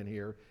governor put in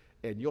here,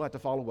 and you'll have to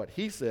follow what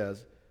he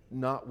says,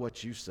 not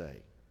what you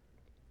say.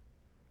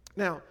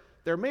 Now,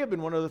 there may have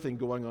been one other thing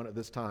going on at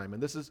this time,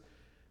 and this is,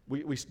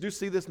 we do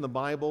see this in the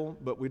Bible,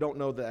 but we don't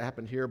know that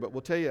happened here. But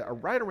we'll tell you,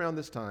 right around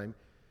this time,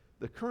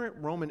 the current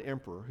Roman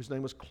emperor, whose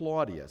name was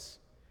Claudius,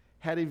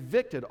 had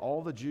evicted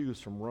all the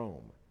Jews from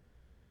Rome.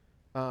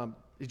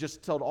 He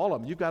just told all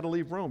of them, you've got to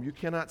leave Rome. You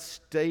cannot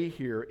stay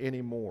here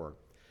anymore.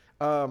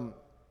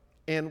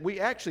 And we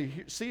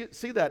actually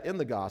see that in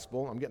the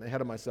gospel. I'm getting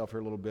ahead of myself here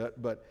a little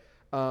bit, but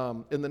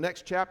in the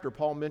next chapter,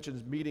 Paul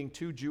mentions meeting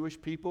two Jewish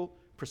people,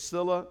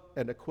 Priscilla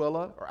and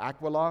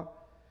Aquila,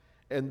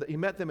 and he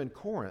met them in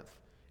Corinth.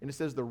 And it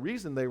says the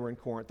reason they were in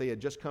Corinth, they had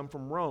just come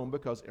from Rome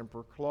because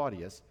Emperor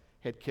Claudius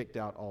had kicked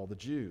out all the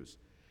Jews.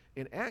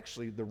 And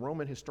actually, the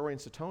Roman historian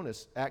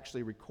Suetonius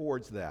actually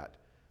records that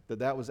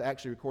was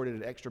actually recorded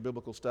in extra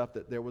biblical stuff,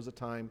 that there was a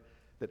time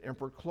that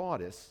Emperor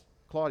Claudius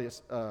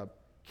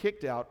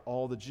kicked out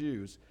all the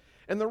Jews.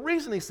 And the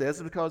reason he says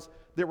is because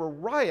there were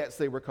riots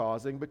they were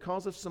causing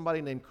because of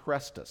somebody named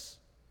Chrestus.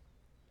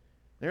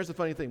 And here's the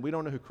funny thing, we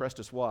don't know who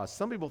Chrestus was.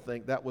 Some people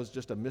think that was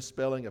just a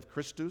misspelling of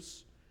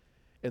Christus,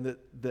 and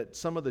that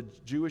some of the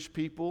Jewish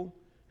people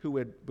who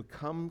had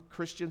become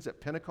Christians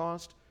at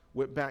Pentecost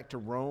went back to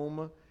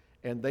Rome,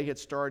 and they had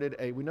started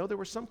we know there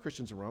were some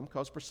Christians in Rome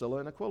because Priscilla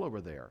and Aquila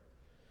were there.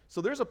 So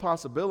there's a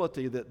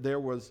possibility that there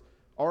was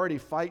already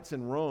fights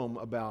in Rome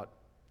about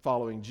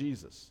following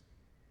Jesus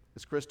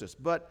as Christus.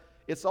 But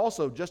it's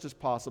also just as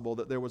possible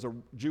that there was a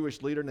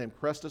Jewish leader named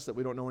Chrestus that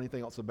we don't know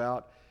anything else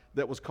about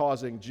that was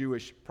causing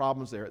Jewish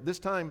problems there. At this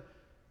time,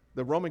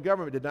 the Roman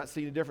government did not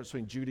see any difference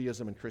between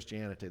Judaism and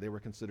Christianity. They were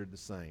considered the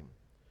same.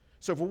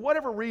 So for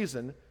whatever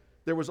reason,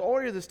 there was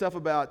already this stuff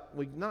about,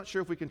 we're not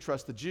sure if we can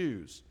trust the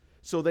Jews.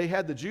 So they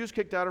had the Jews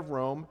kicked out of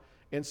Rome,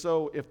 and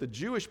so if the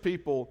Jewish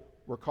people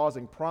were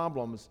causing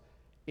problems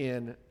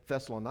in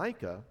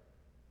Thessalonica,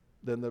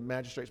 then the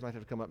magistrates might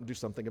have to come up and do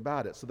something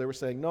about it. So they were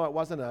saying, no, it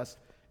wasn't us.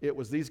 It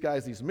was these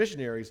guys, these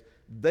missionaries.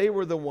 They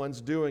were the ones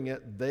doing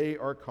it. They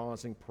are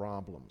causing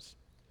problems.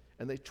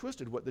 And they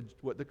twisted what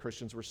the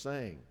Christians were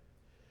saying.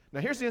 Now,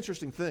 here's the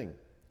interesting thing.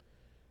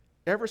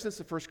 Ever since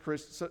the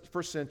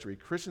first century,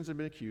 Christians have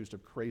been accused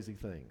of crazy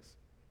things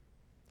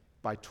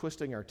by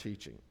twisting our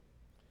teaching.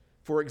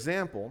 For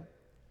example,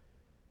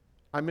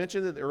 I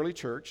mentioned that the early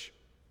church,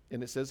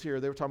 and it says here,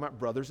 they were talking about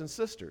brothers and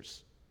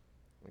sisters.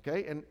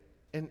 Okay? And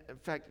in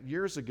fact,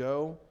 years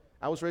ago,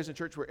 I was raised in a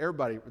church where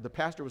the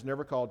pastor was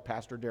never called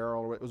Pastor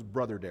Darrell, or it was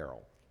Brother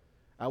Darrell.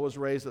 I was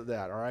raised at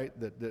that, all right?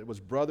 That it was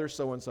brother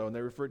so-and-so, and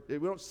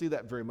we don't see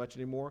that very much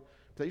anymore,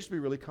 but that used to be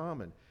really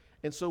common.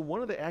 And so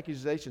one of the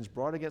accusations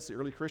brought against the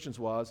early Christians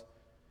was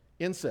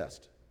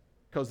incest,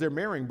 because they're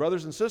marrying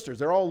brothers and sisters.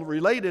 They're all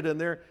related,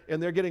 and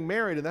they're getting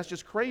married, and that's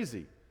just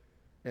crazy.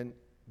 And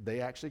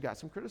they actually got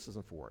some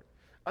criticism for it.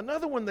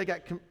 Another one they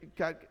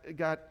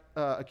got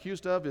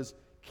accused of is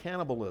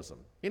cannibalism.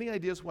 Any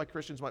ideas why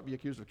Christians might be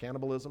accused of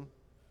cannibalism?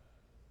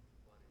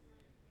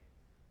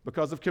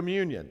 Because of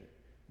communion.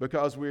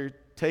 Because we're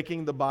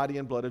taking the body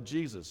and blood of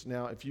Jesus.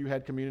 Now, if you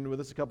had communion with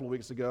us a couple of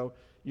weeks ago,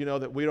 you know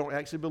that we don't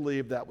actually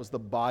believe that was the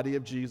body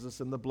of Jesus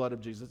and the blood of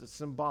Jesus. It's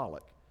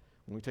symbolic.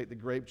 When we take the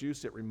grape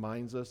juice, it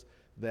reminds us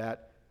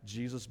that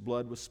Jesus'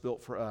 blood was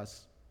spilt for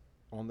us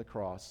on the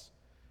cross.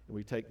 And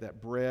we take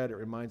that bread, it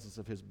reminds us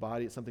of his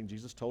body. It's something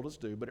Jesus told us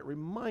to do, but it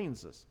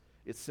reminds us.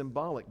 It's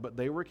symbolic. But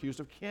they were accused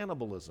of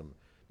cannibalism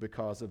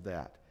because of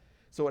that.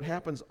 So it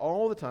happens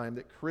all the time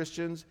that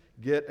Christians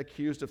get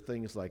accused of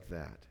things like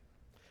that.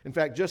 In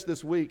fact, just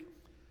this week,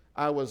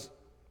 I was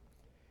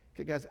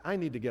Okay, guys, I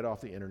need to get off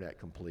the internet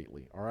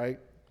completely, all right?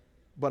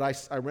 But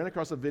I ran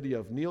across a video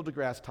of Neil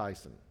deGrasse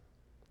Tyson.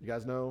 You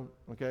guys know,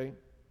 okay?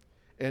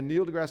 And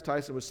Neil deGrasse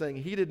Tyson was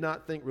saying he did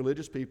not think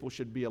religious people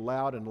should be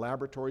allowed in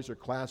laboratories or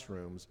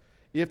classrooms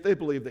if they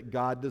believe that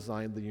God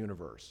designed the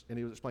universe. And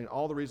he was explaining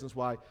all the reasons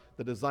why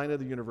the design of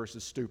the universe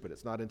is stupid.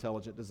 It's not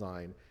intelligent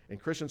design. And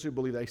Christians who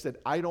believe that, he said,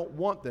 I don't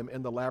want them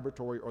in the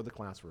laboratory or the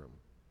classroom.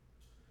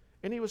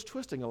 And he was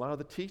twisting a lot of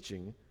the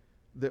teaching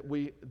that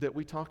we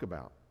talk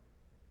about.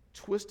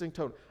 Twisting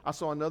tone. I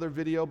saw another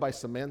video by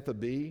Samantha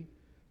Bee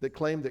that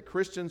claimed that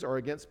Christians are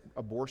against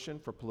abortion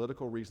for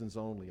political reasons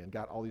only, and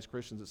got all these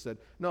Christians that said,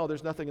 no,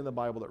 there's nothing in the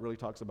Bible that really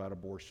talks about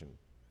abortion.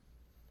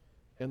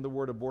 And the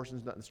word abortion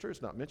is not, it's true,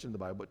 it's not mentioned in the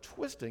Bible, but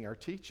twisting our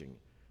teaching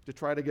to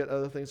try to get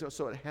other things.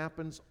 So it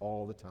happens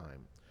all the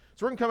time.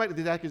 So we're going to come back to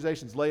these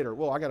accusations later.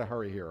 Well, I got to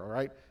hurry here, all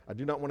right? I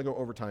do not want to go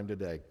overtime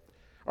today.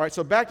 All right,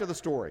 so back to the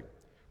story.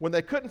 When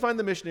they couldn't find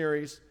the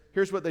missionaries,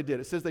 here's what they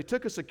did. It says they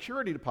took a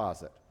security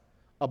deposit,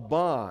 a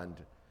bond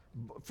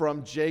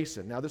from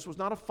Jason. Now, this was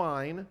not a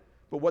fine,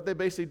 but what they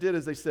basically did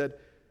is they said,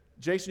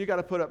 Jason, you got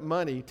to put up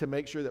money to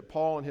make sure that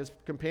Paul and his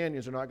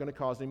companions are not going to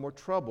cause any more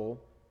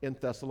trouble in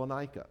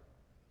Thessalonica.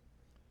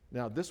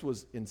 Now, this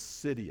was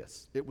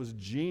insidious. It was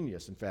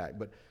genius, in fact.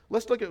 But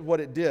let's look at what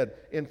it did.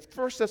 In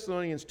 1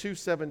 Thessalonians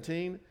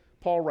 2:17,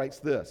 Paul writes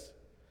this,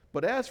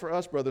 but as for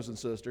us, brothers and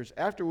sisters,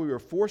 after we were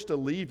forced to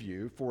leave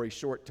you for a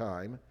short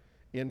time,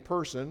 in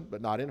person,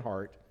 but not in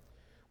heart,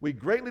 we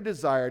greatly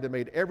desired and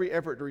made every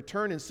effort to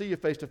return and see you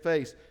face to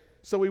face.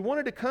 So we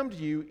wanted to come to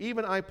you,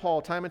 even I,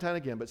 Paul, time and time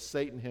again, but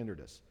Satan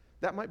hindered us.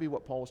 That might be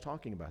what Paul was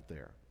talking about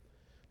there,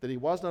 that he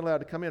wasn't allowed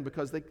to come in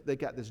because they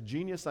got this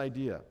genius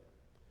idea.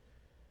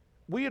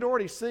 We had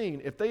already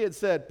seen, if they had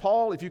said,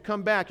 Paul, if you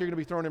come back, you're going to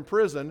be thrown in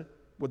prison,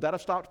 would that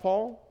have stopped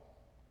Paul?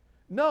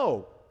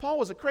 No. Paul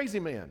was a crazy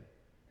man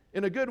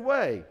in a good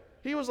way.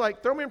 He was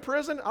like, throw me in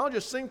prison, I'll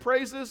just sing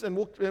praises and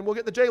we'll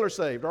get the jailer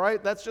saved, all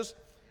right? That's just,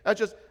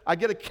 I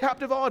get a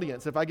captive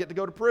audience if I get to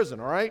go to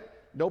prison, all right?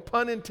 No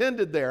pun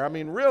intended there. I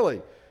mean,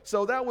 really.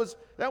 So that was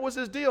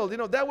his deal. You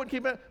know, that wouldn't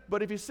keep it.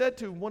 But if he said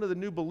to one of the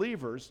new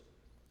believers,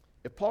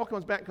 if Paul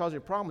comes back and causes you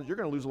problems, you're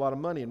going to lose a lot of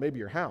money and maybe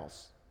your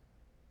house.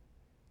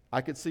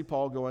 I could see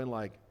Paul going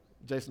like,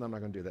 Jason, I'm not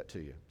going to do that to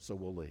you, so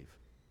we'll leave.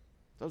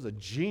 That was a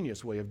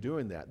genius way of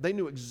doing that. They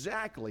knew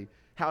exactly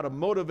how to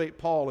motivate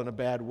Paul in a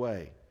bad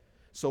way.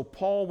 So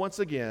Paul, once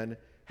again,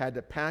 had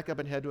to pack up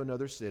and head to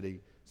another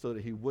city so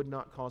that he would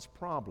not cause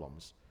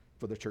problems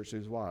for the church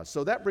that he was.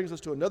 So that brings us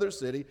to another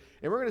city,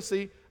 and we're going to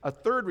see a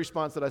third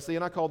response that I see,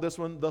 and I call this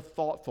one the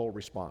thoughtful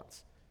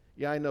response.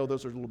 Yeah, I know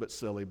those are a little bit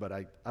silly, but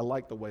I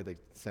like the way they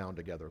sound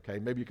together, okay?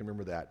 Maybe you can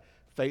remember that.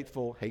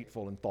 Faithful,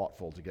 hateful, and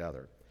thoughtful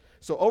together.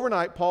 So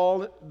overnight,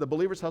 the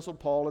believers hustled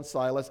Paul and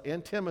Silas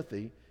and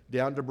Timothy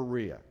down to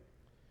Berea.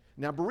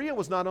 Now, Berea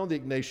was not on the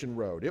Ignatian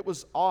Road. It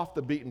was off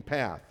the beaten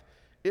path.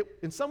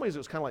 In some ways, it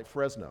was kind of like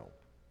Fresno.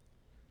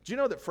 Do you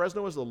know that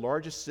Fresno is the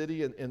largest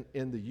city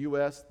in the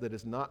U.S. that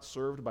is not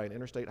served by an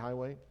interstate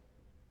highway?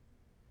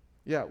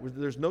 Yeah,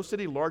 there's no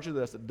city larger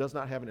than us that does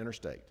not have an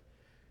interstate.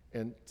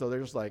 And so they're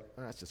just like,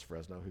 it's just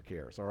Fresno, who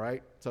cares, all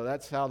right? So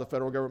that's how the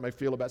federal government may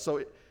feel about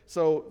it.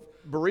 So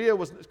Berea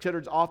was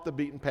considered off the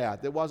beaten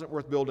path. It wasn't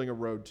worth building a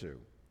road to.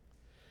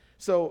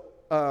 So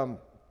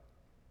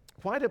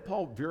why did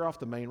Paul veer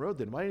off the main road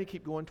then? Why didn't he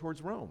keep going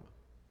towards Rome?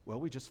 Well,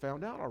 we just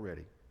found out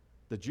already.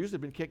 The Jews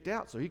had been kicked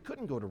out, so he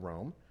couldn't go to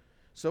Rome.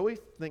 So he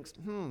thinks,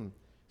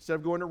 instead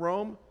of going to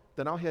Rome,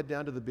 then I'll head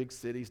down to the big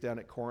cities down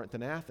at Corinth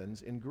and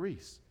Athens in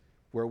Greece,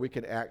 where we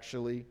can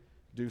actually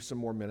do some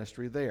more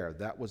ministry there.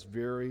 That was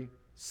very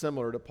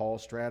similar to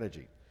Paul's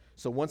strategy.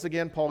 So once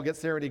again, Paul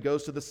gets there and he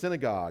goes to the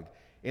synagogue,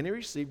 and he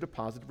received a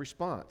positive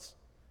response.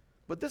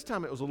 But this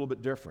time it was a little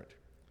bit different. It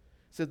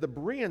said the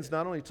Bereans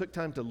not only took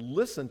time to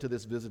listen to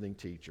this visiting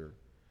teacher,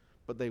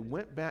 but they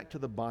went back to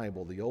the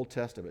Bible, the Old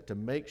Testament, to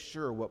make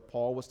sure what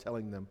Paul was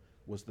telling them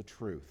was the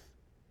truth.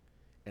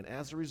 And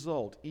as a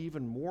result,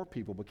 even more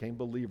people became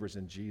believers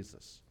in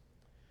Jesus.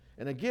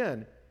 And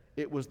again,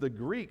 it was the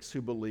Greeks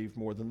who believed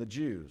more than the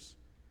Jews.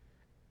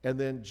 And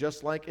then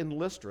just like in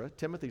Lystra,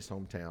 Timothy's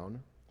hometown,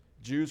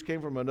 Jews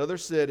came from another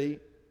city,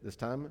 this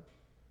time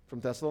from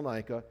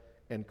Thessalonica,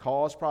 and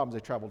caused problems. They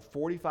traveled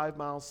 45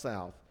 miles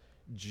south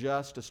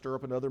just to stir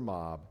up another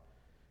mob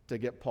to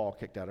get Paul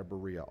kicked out of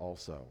Berea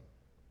also.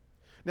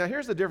 Now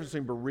here's the difference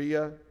between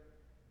Berea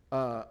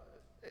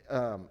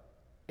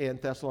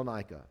and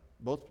Thessalonica.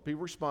 Both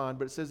people respond,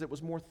 but it says it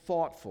was more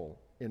thoughtful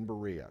in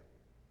Berea.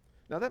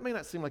 Now that may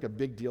not seem like a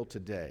big deal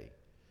today,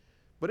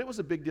 but it was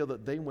a big deal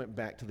that they went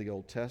back to the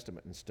Old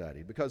Testament and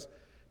studied, because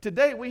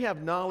today we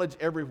have knowledge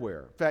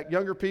everywhere. In fact,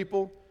 younger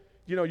people,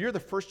 you're the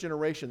first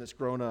generation that's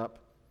grown up.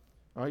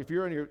 If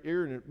you're in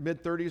your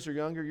mid-30s or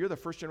younger, you're the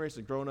first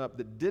generation that's grown up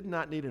that did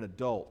not need an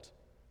adult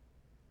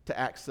to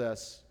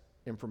access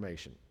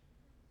information.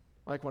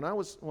 Like when I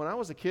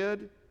was a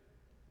kid,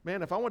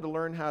 man, if I wanted to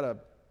learn how to,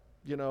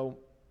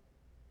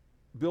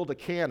 build a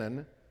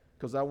cannon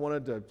because I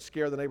wanted to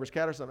scare the neighbor's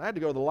cat or something, I had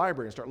to go to the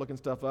library and start looking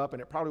stuff up,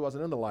 and it probably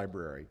wasn't in the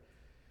library.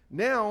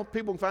 Now,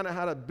 people can find out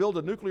how to build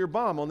a nuclear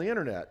bomb on the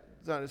internet.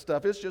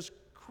 stuff. It's just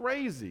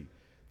crazy,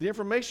 the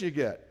information you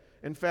get.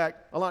 In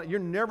fact, you're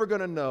never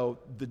going to know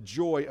the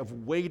joy of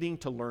waiting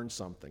to learn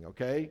something,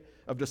 okay?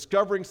 Of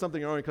discovering something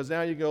on your own, because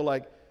now you go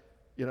like,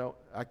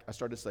 I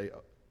started to say,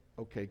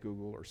 okay,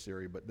 Google or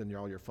Siri, but then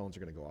all your phones are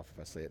going to go off if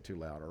I say it too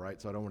loud, all right?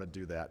 So I don't want to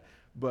do that.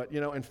 But,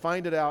 and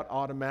find it out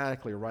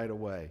automatically right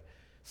away.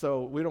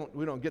 So we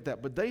don't get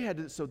that. But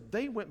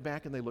they went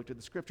back and they looked at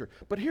the scripture.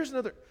 But here's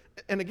another,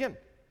 and again,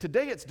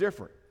 today it's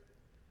different.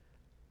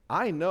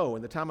 I know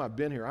in the time I've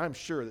been here, I'm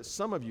sure that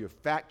some of you have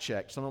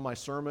fact-checked some of my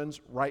sermons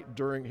right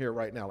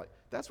now. Like,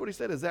 that's what he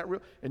said, is that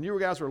real? And you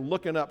guys were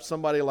looking up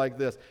somebody like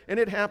this. And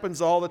it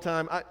happens all the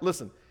time.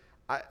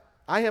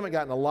 I haven't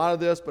gotten a lot of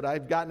this, but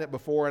I've gotten it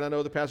before, and I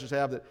know the pastors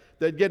have, that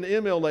they'd get an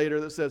email later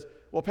that says,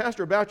 well,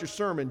 Pastor, about your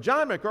sermon,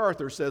 John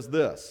MacArthur says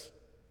this.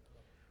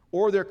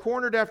 Or they're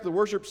cornered after the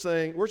worship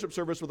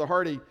service with a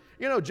hearty,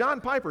 John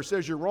Piper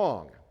says you're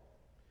wrong.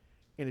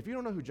 And if you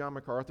don't know who John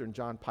MacArthur and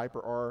John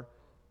Piper are,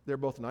 they're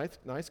both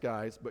nice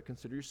guys, but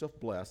consider yourself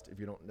blessed if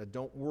you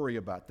don't worry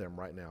about them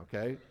right now,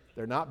 okay?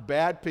 They're not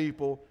bad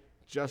people,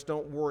 just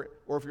don't worry.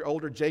 Or if you're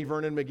older, J.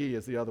 Vernon McGee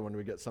is the other one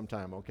we get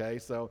sometime, okay?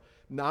 So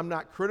now I'm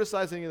not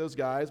criticizing any of those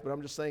guys, but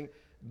I'm just saying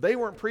they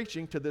weren't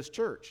preaching to this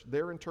church.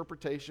 Their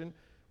interpretation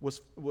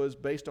was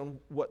based on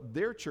what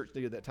their church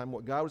needed at that time,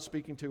 what God was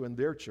speaking to in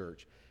their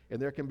church.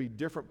 And there can be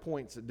different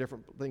points and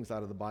different things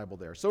out of the Bible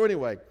there. So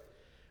anyway,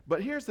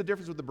 but here's the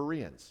difference with the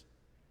Bereans.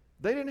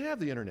 They didn't have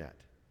the internet.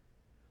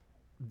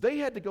 They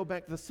had to go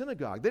back to the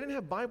synagogue. They didn't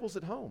have Bibles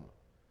at home.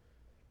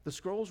 The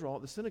scrolls were all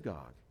at the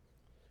synagogue.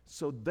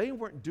 So they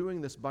weren't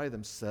doing this by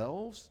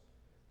themselves.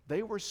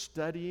 They were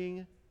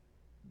studying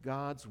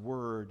God's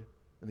Word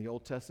in the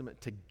Old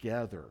Testament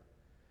together.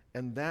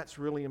 And that's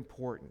really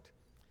important.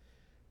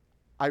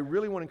 I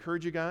really want to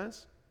encourage you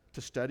guys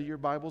to study your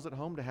Bibles at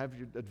home, to have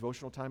your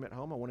devotional time at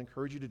home. I want to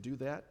encourage you to do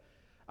that.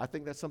 I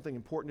think that's something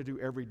important to do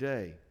every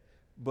day.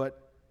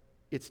 But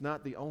it's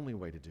not the only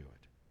way to do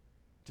it.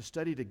 To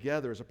study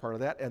together is a part of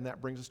that, and that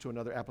brings us to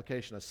another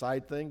application, a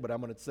side thing, but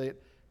I'm going to say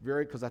it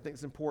because I think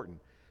it's important.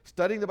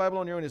 Studying the Bible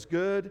on your own is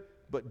good,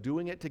 but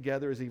doing it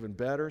together is even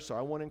better. So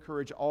I want to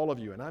encourage all of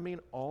you, and I mean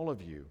all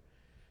of you,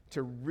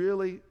 to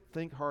really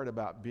think hard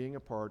about being a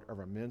part of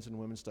our men's and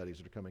women's studies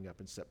that are coming up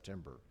in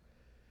September.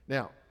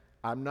 Now,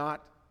 I'm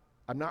not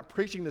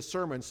preaching the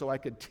sermon so I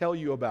could tell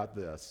you about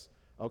this,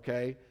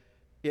 okay?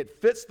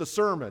 It fits the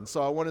sermon,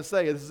 so I want to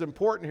say this is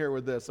important here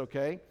with this,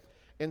 okay?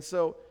 And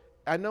so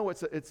I know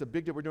it's a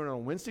big deal. We're doing it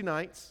on Wednesday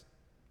nights.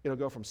 It'll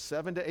go from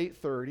 7 to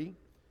 8:30.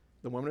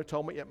 The women have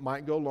told me it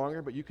might go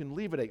longer, but you can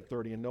leave at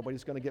 8:30 and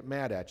nobody's going to get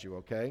mad at you,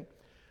 okay?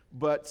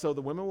 But so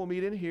the women will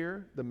meet in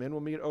here. The men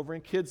will meet over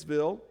in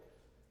Kidsville,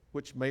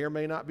 which may or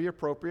may not be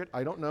appropriate.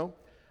 I don't know.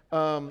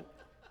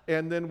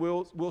 And then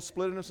we'll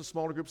split into some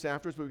smaller groups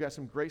afterwards, but we've got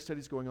some great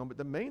studies going on. But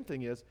the main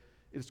thing is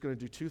it's going to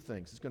do two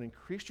things. It's going to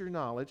increase your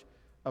knowledge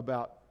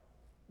about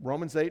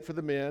Romans 8 for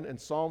the men and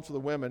Psalms for the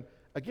women.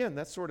 Again,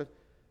 that's sort of,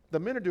 the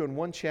men are doing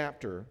one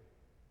chapter,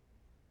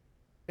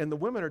 and the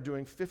women are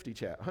doing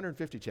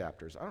 150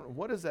 chapters. I don't know,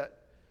 what is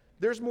that?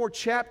 There's more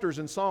chapters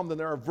in Psalm than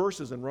there are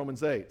verses in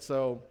Romans 8.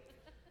 So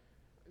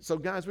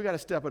guys, we got to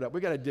step it up. We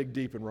got to dig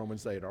deep in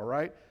Romans 8, all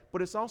right?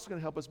 But it's also going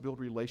to help us build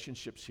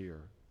relationships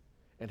here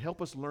and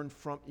help us learn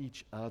from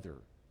each other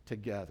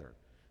together.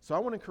 So I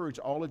want to encourage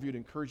all of you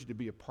to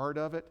be a part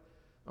of it,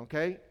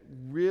 okay?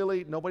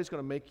 Really, nobody's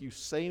going to make you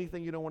say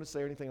anything you don't want to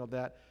say or anything like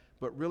that,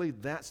 but really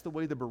that's the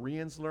way the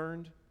Bereans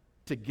learned,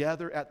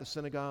 together at the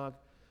synagogue.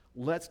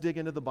 Let's dig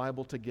into the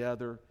Bible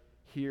together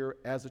here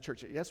as a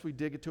church. Yes, we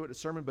dig into it in a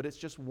sermon, but it's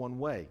just one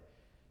way.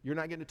 You're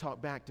not getting to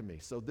talk back to me.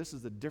 So this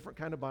is a different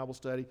kind of Bible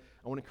study.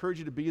 I want to encourage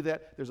you to be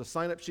that. There's a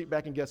sign-up sheet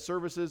back in guest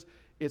services.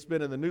 It's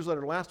been in the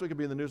newsletter last week. It'll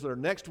be in the newsletter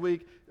next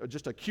week.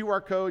 Just a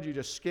QR code. You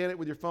just scan it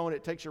with your phone.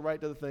 It takes you right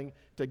to the thing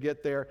to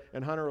get there.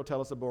 And Hunter will tell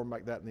us more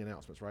about that in the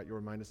announcements, right? You'll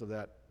remind us of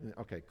that?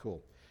 Okay,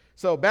 cool.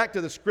 So back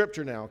to the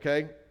scripture now,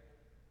 okay?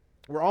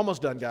 We're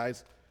almost done,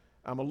 guys.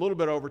 I'm a little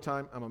bit over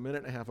time. I'm a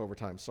minute and a half over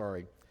time.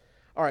 Sorry.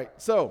 All right,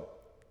 so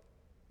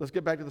let's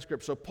get back to the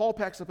scripture. So Paul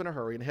packs up in a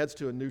hurry and heads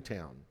to a new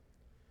town.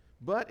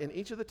 But in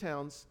each of the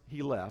towns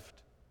he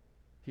left,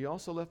 he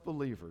also left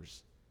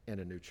believers and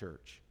a new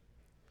church.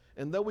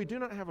 And though we do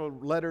not have a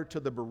letter to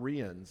the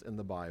Bereans in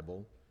the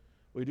Bible,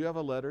 we do have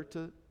a letter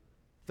to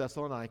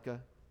Thessalonica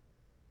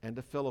and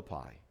to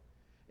Philippi.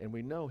 And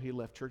we know he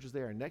left churches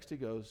there. And next he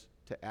goes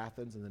to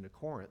Athens and then to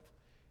Corinth.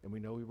 And we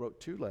know he wrote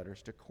 2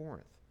 letters to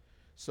Corinth.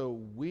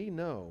 So we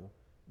know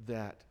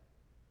that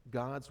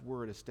God's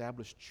word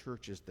established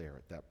churches there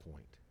at that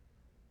point.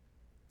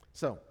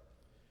 So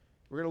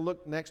we're going to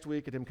look next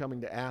week at him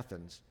coming to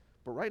Athens.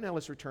 But right now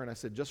let's return, I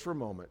said, just for a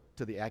moment,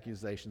 to the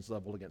accusations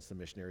leveled against the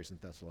missionaries in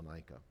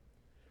Thessalonica.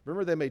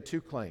 Remember, they made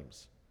 2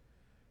 claims.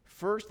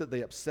 First, that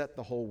they upset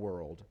the whole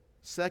world.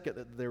 Second,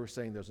 that they were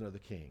saying there's another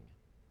king.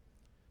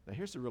 Now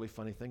here's the really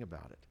funny thing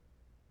about it.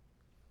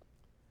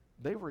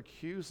 They were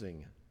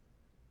accusing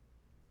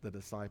the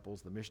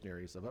disciples, the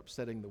missionaries, of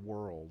upsetting the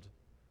world.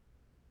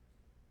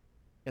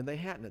 And they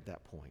hadn't at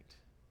that point.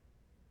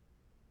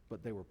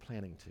 But they were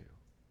planning to.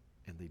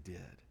 And they did.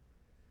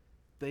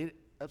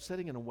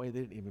 upsetting in a way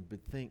they didn't even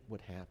think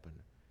would happen.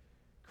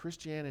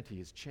 Christianity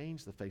has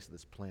changed the face of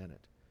this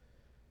planet.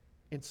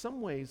 In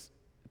some ways,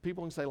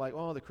 people can say like,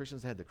 oh, the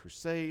Christians had the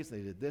Crusades,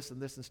 they did this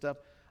and stuff.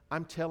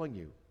 I'm telling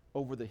you,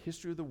 over the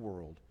history of the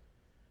world,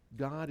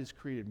 God has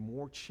created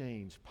more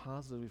change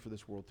positively for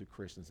this world through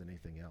Christians than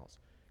anything else.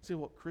 See,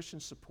 well,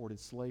 Christians supported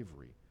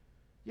slavery.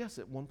 Yes,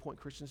 at one point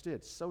Christians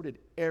did. So did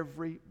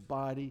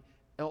everybody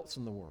else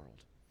in the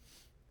world.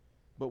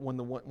 But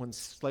when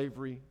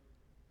slavery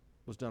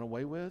was done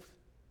away with,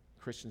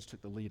 Christians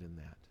took the lead in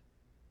that.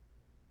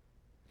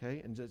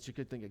 Okay? And you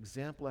could think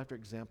example after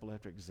example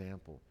after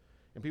example.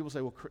 And people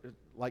say, well,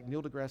 like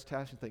Neil deGrasse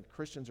Tyson, think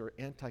Christians are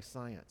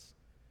anti-science.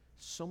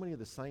 So many of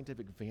the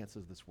scientific advances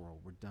of this world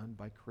were done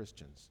by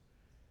Christians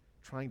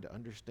trying to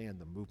understand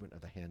the movement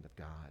of the hand of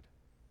God.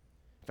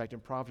 In fact,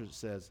 in Proverbs it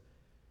says,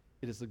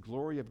 it is the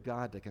glory of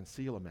God to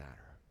conceal a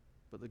matter,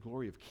 but the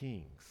glory of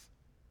kings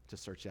to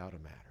search out a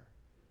matter.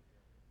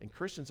 And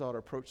Christians ought to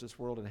approach this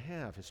world and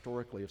have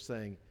historically of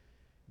saying,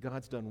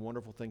 God's done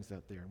wonderful things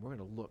out there, and we're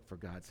going to look for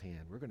God's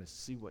hand. We're going to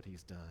see what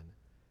he's done.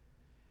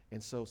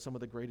 And so some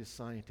of the greatest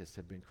scientists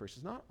have been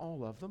Christians. Not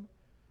all of them.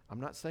 I'm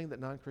not saying that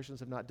non-Christians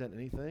have not done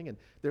anything, and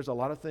there's a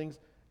lot of things.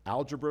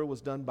 Algebra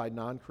was done by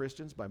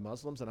non-Christians, by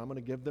Muslims, and I'm going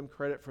to give them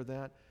credit for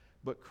that.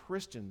 But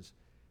Christians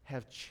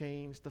have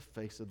changed the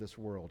face of this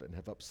world and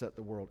have upset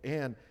the world.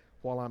 And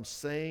while I'm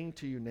saying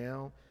to you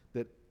now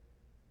that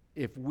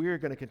if we're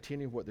going to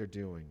continue what they're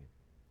doing,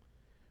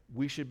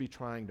 we should be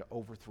trying to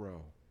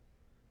overthrow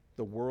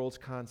the world's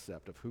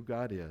concept of who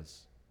God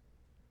is,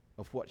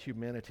 of what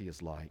humanity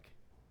is like,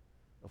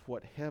 of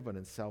what heaven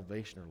and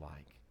salvation are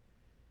like.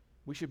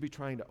 We should be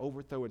trying to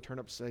overthrow and turn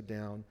upside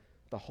down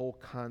the whole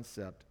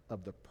concept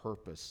of the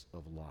purpose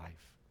of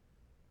life.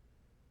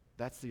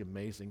 That's the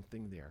amazing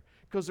thing there.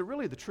 Because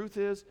really the truth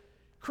is,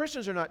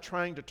 Christians are not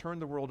trying to turn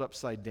the world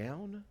upside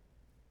down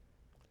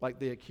like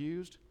they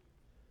accused.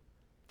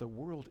 The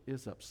world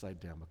is upside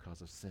down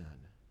because of sin.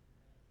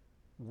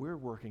 We're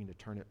working to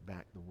turn it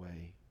back the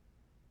way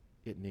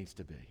it needs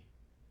to be,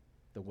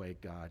 the way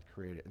God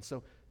created it. And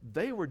so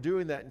they were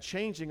doing that and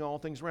changing all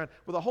things around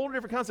with a whole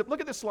different concept.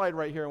 Look at this slide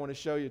right here I want to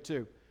show you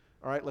too.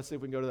 All right, let's see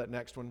if we can go to that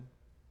next one.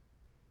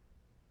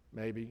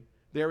 Maybe.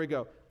 There we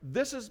go.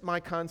 This is my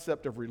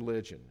concept of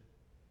religion.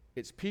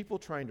 It's people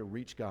trying to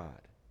reach God.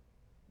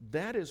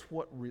 That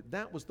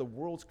was the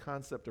world's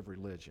concept of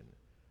religion.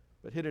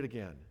 But hit it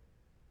again.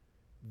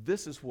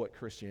 This is what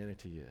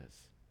Christianity is.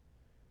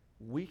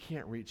 We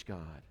can't reach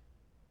God,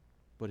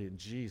 but in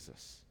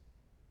Jesus,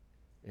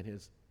 in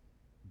his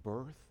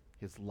birth,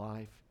 his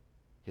life,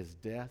 his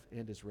death,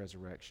 and his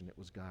resurrection, it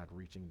was God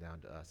reaching down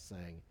to us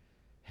saying,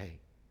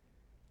 hey,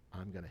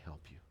 I'm going to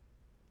help you.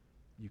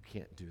 You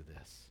can't do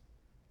this.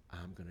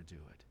 I'm going to do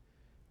it.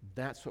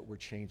 That's what we're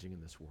changing in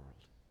this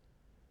world.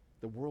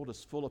 The world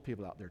is full of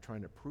people out there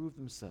trying to prove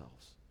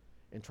themselves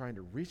and trying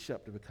to reach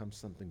up to become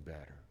something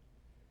better.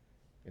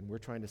 And we're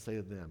trying to say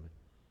to them,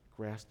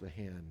 grasp the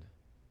hand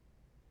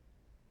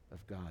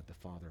of God, the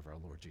Father of our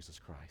Lord Jesus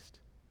Christ.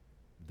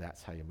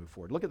 That's how you move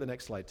forward. Look at the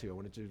next slide, too. I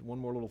want to do one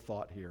more little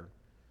thought here,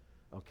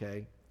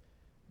 okay?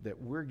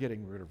 That we're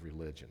getting rid of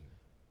religion.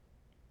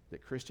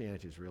 That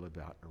Christianity is really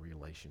about a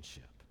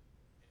relationship.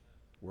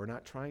 We're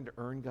not trying to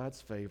earn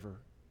God's favor.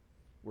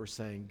 We're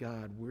saying,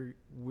 God,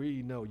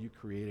 we know you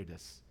created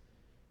us.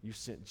 You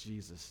sent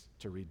Jesus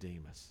to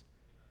redeem us.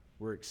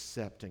 We're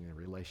accepting the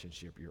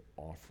relationship you're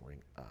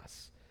offering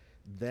us.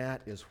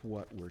 That is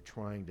what we're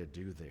trying to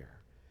do there.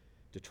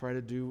 To try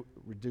to do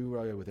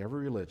away with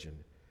every religion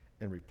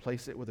and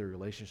replace it with a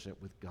relationship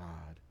with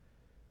God,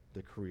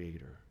 the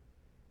Creator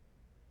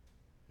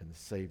and the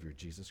Savior,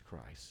 Jesus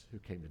Christ, who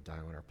came to die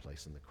on our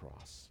place on the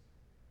cross.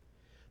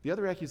 The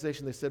other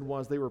accusation they said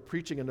was they were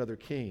preaching another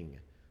king,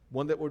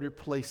 one that would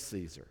replace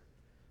Caesar.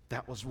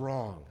 That was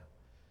wrong.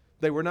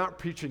 They were not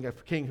preaching a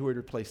king who would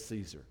replace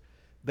Caesar.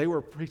 They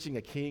were preaching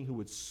a king who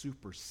would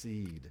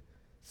supersede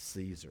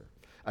Caesar.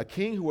 A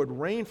king who would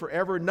reign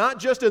forever, not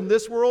just in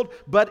this world,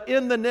 but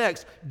in the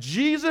next.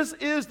 Jesus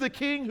is the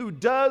king who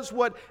does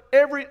what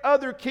every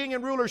other king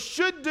and ruler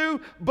should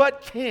do,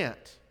 but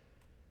can't.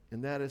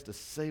 And that is to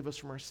save us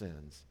from our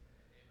sins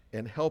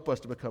and help us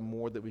to become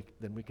more than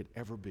we could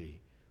ever be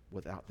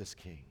without this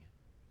king.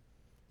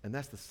 And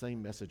that's the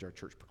same message our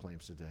church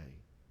proclaims today.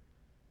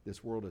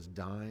 This world is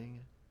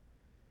dying,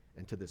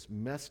 and to the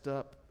messed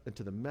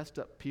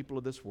up people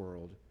of this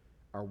world,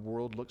 our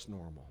world looks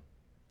normal.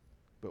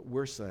 But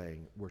we're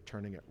saying we're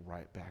turning it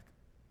right back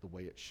the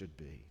way it should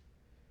be.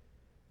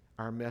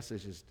 Our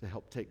message is to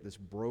help take this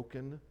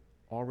broken,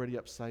 already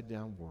upside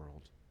down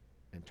world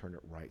and turn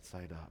it right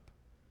side up.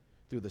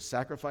 Through the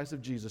sacrifice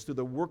of Jesus, through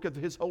the work of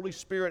his Holy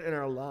Spirit in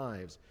our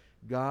lives,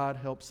 God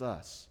helps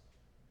us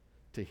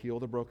to heal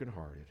the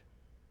brokenhearted,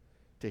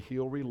 to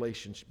heal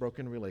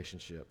broken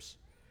relationships,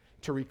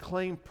 to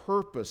reclaim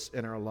purpose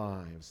in our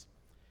lives,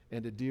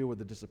 and to deal with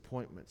the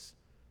disappointments,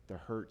 the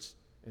hurts,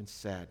 and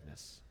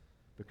sadness,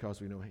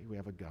 because we know we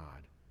have a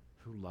God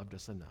who loved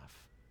us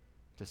enough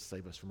to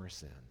save us from our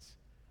sins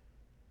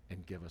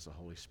and give us a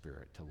Holy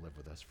Spirit to live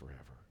with us forever.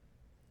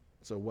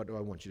 So what do I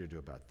want you to do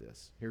about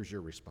this? Here's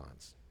your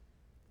response.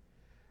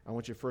 I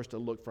want you first to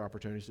look for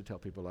opportunities to tell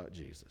people about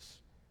Jesus,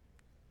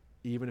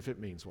 even if it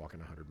means walking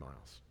 100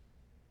 miles.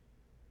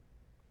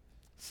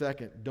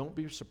 Second, don't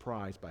be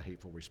surprised by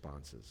hateful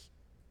responses,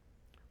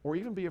 or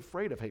even be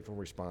afraid of hateful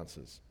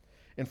responses.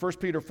 In 1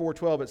 Peter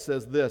 4:12, it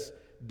says this,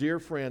 "Dear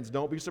friends,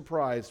 don't be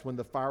surprised when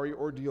the fiery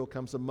ordeal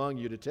comes among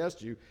you to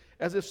test you,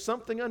 as if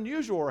something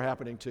unusual were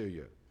happening to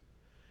you."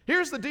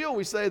 Here's the deal.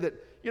 We say that,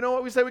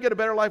 we say we get a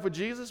better life with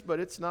Jesus, but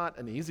it's not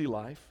an easy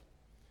life.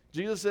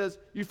 Jesus says,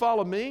 you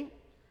follow me,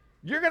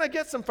 you're going to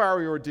get some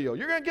fiery ordeal.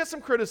 You're going to get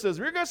some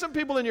criticism. You're going to get some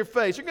people in your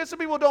face. You're going to get some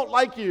people who don't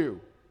like you.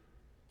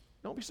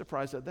 Don't be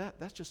surprised at that.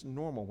 That's just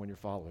normal when you're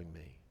following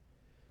me.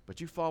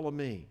 But you follow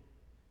me,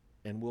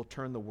 and we'll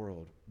turn the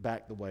world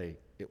back the way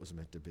it was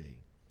meant to be.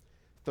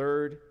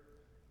 Third,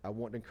 I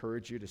want to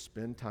encourage you to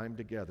spend time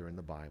together in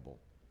the Bible,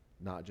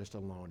 not just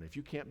alone. If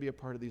you can't be a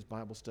part of these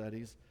Bible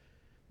studies,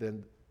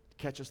 then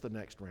catch us the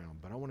next round.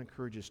 But I want to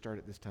encourage you to start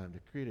at this time to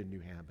create a new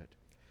habit.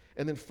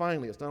 And then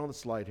finally, it's not on the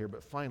slide here,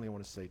 but finally I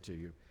want to say to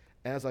you,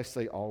 as I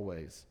say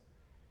always,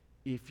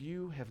 if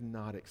you have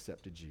not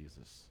accepted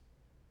Jesus,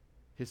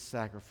 his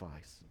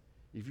sacrifice,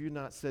 if you've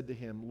not said to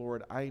him,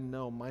 Lord, I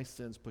know my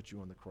sins put you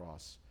on the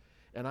cross,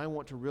 and I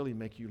want to really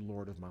make you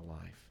Lord of my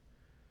life,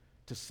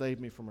 to save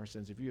me from our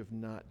sins. If you have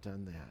not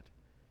done that,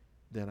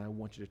 then I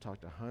want you to talk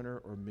to Hunter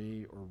or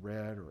me or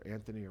Red or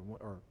Anthony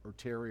or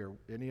Terry or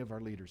any of our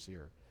leaders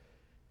here.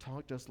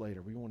 Talk to us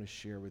later. We want to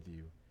share with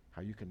you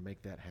how you can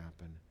make that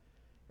happen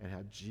and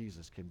how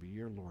Jesus can be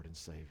your Lord and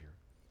Savior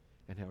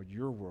and how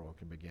your world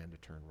can begin to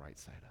turn right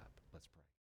side up. Let's pray.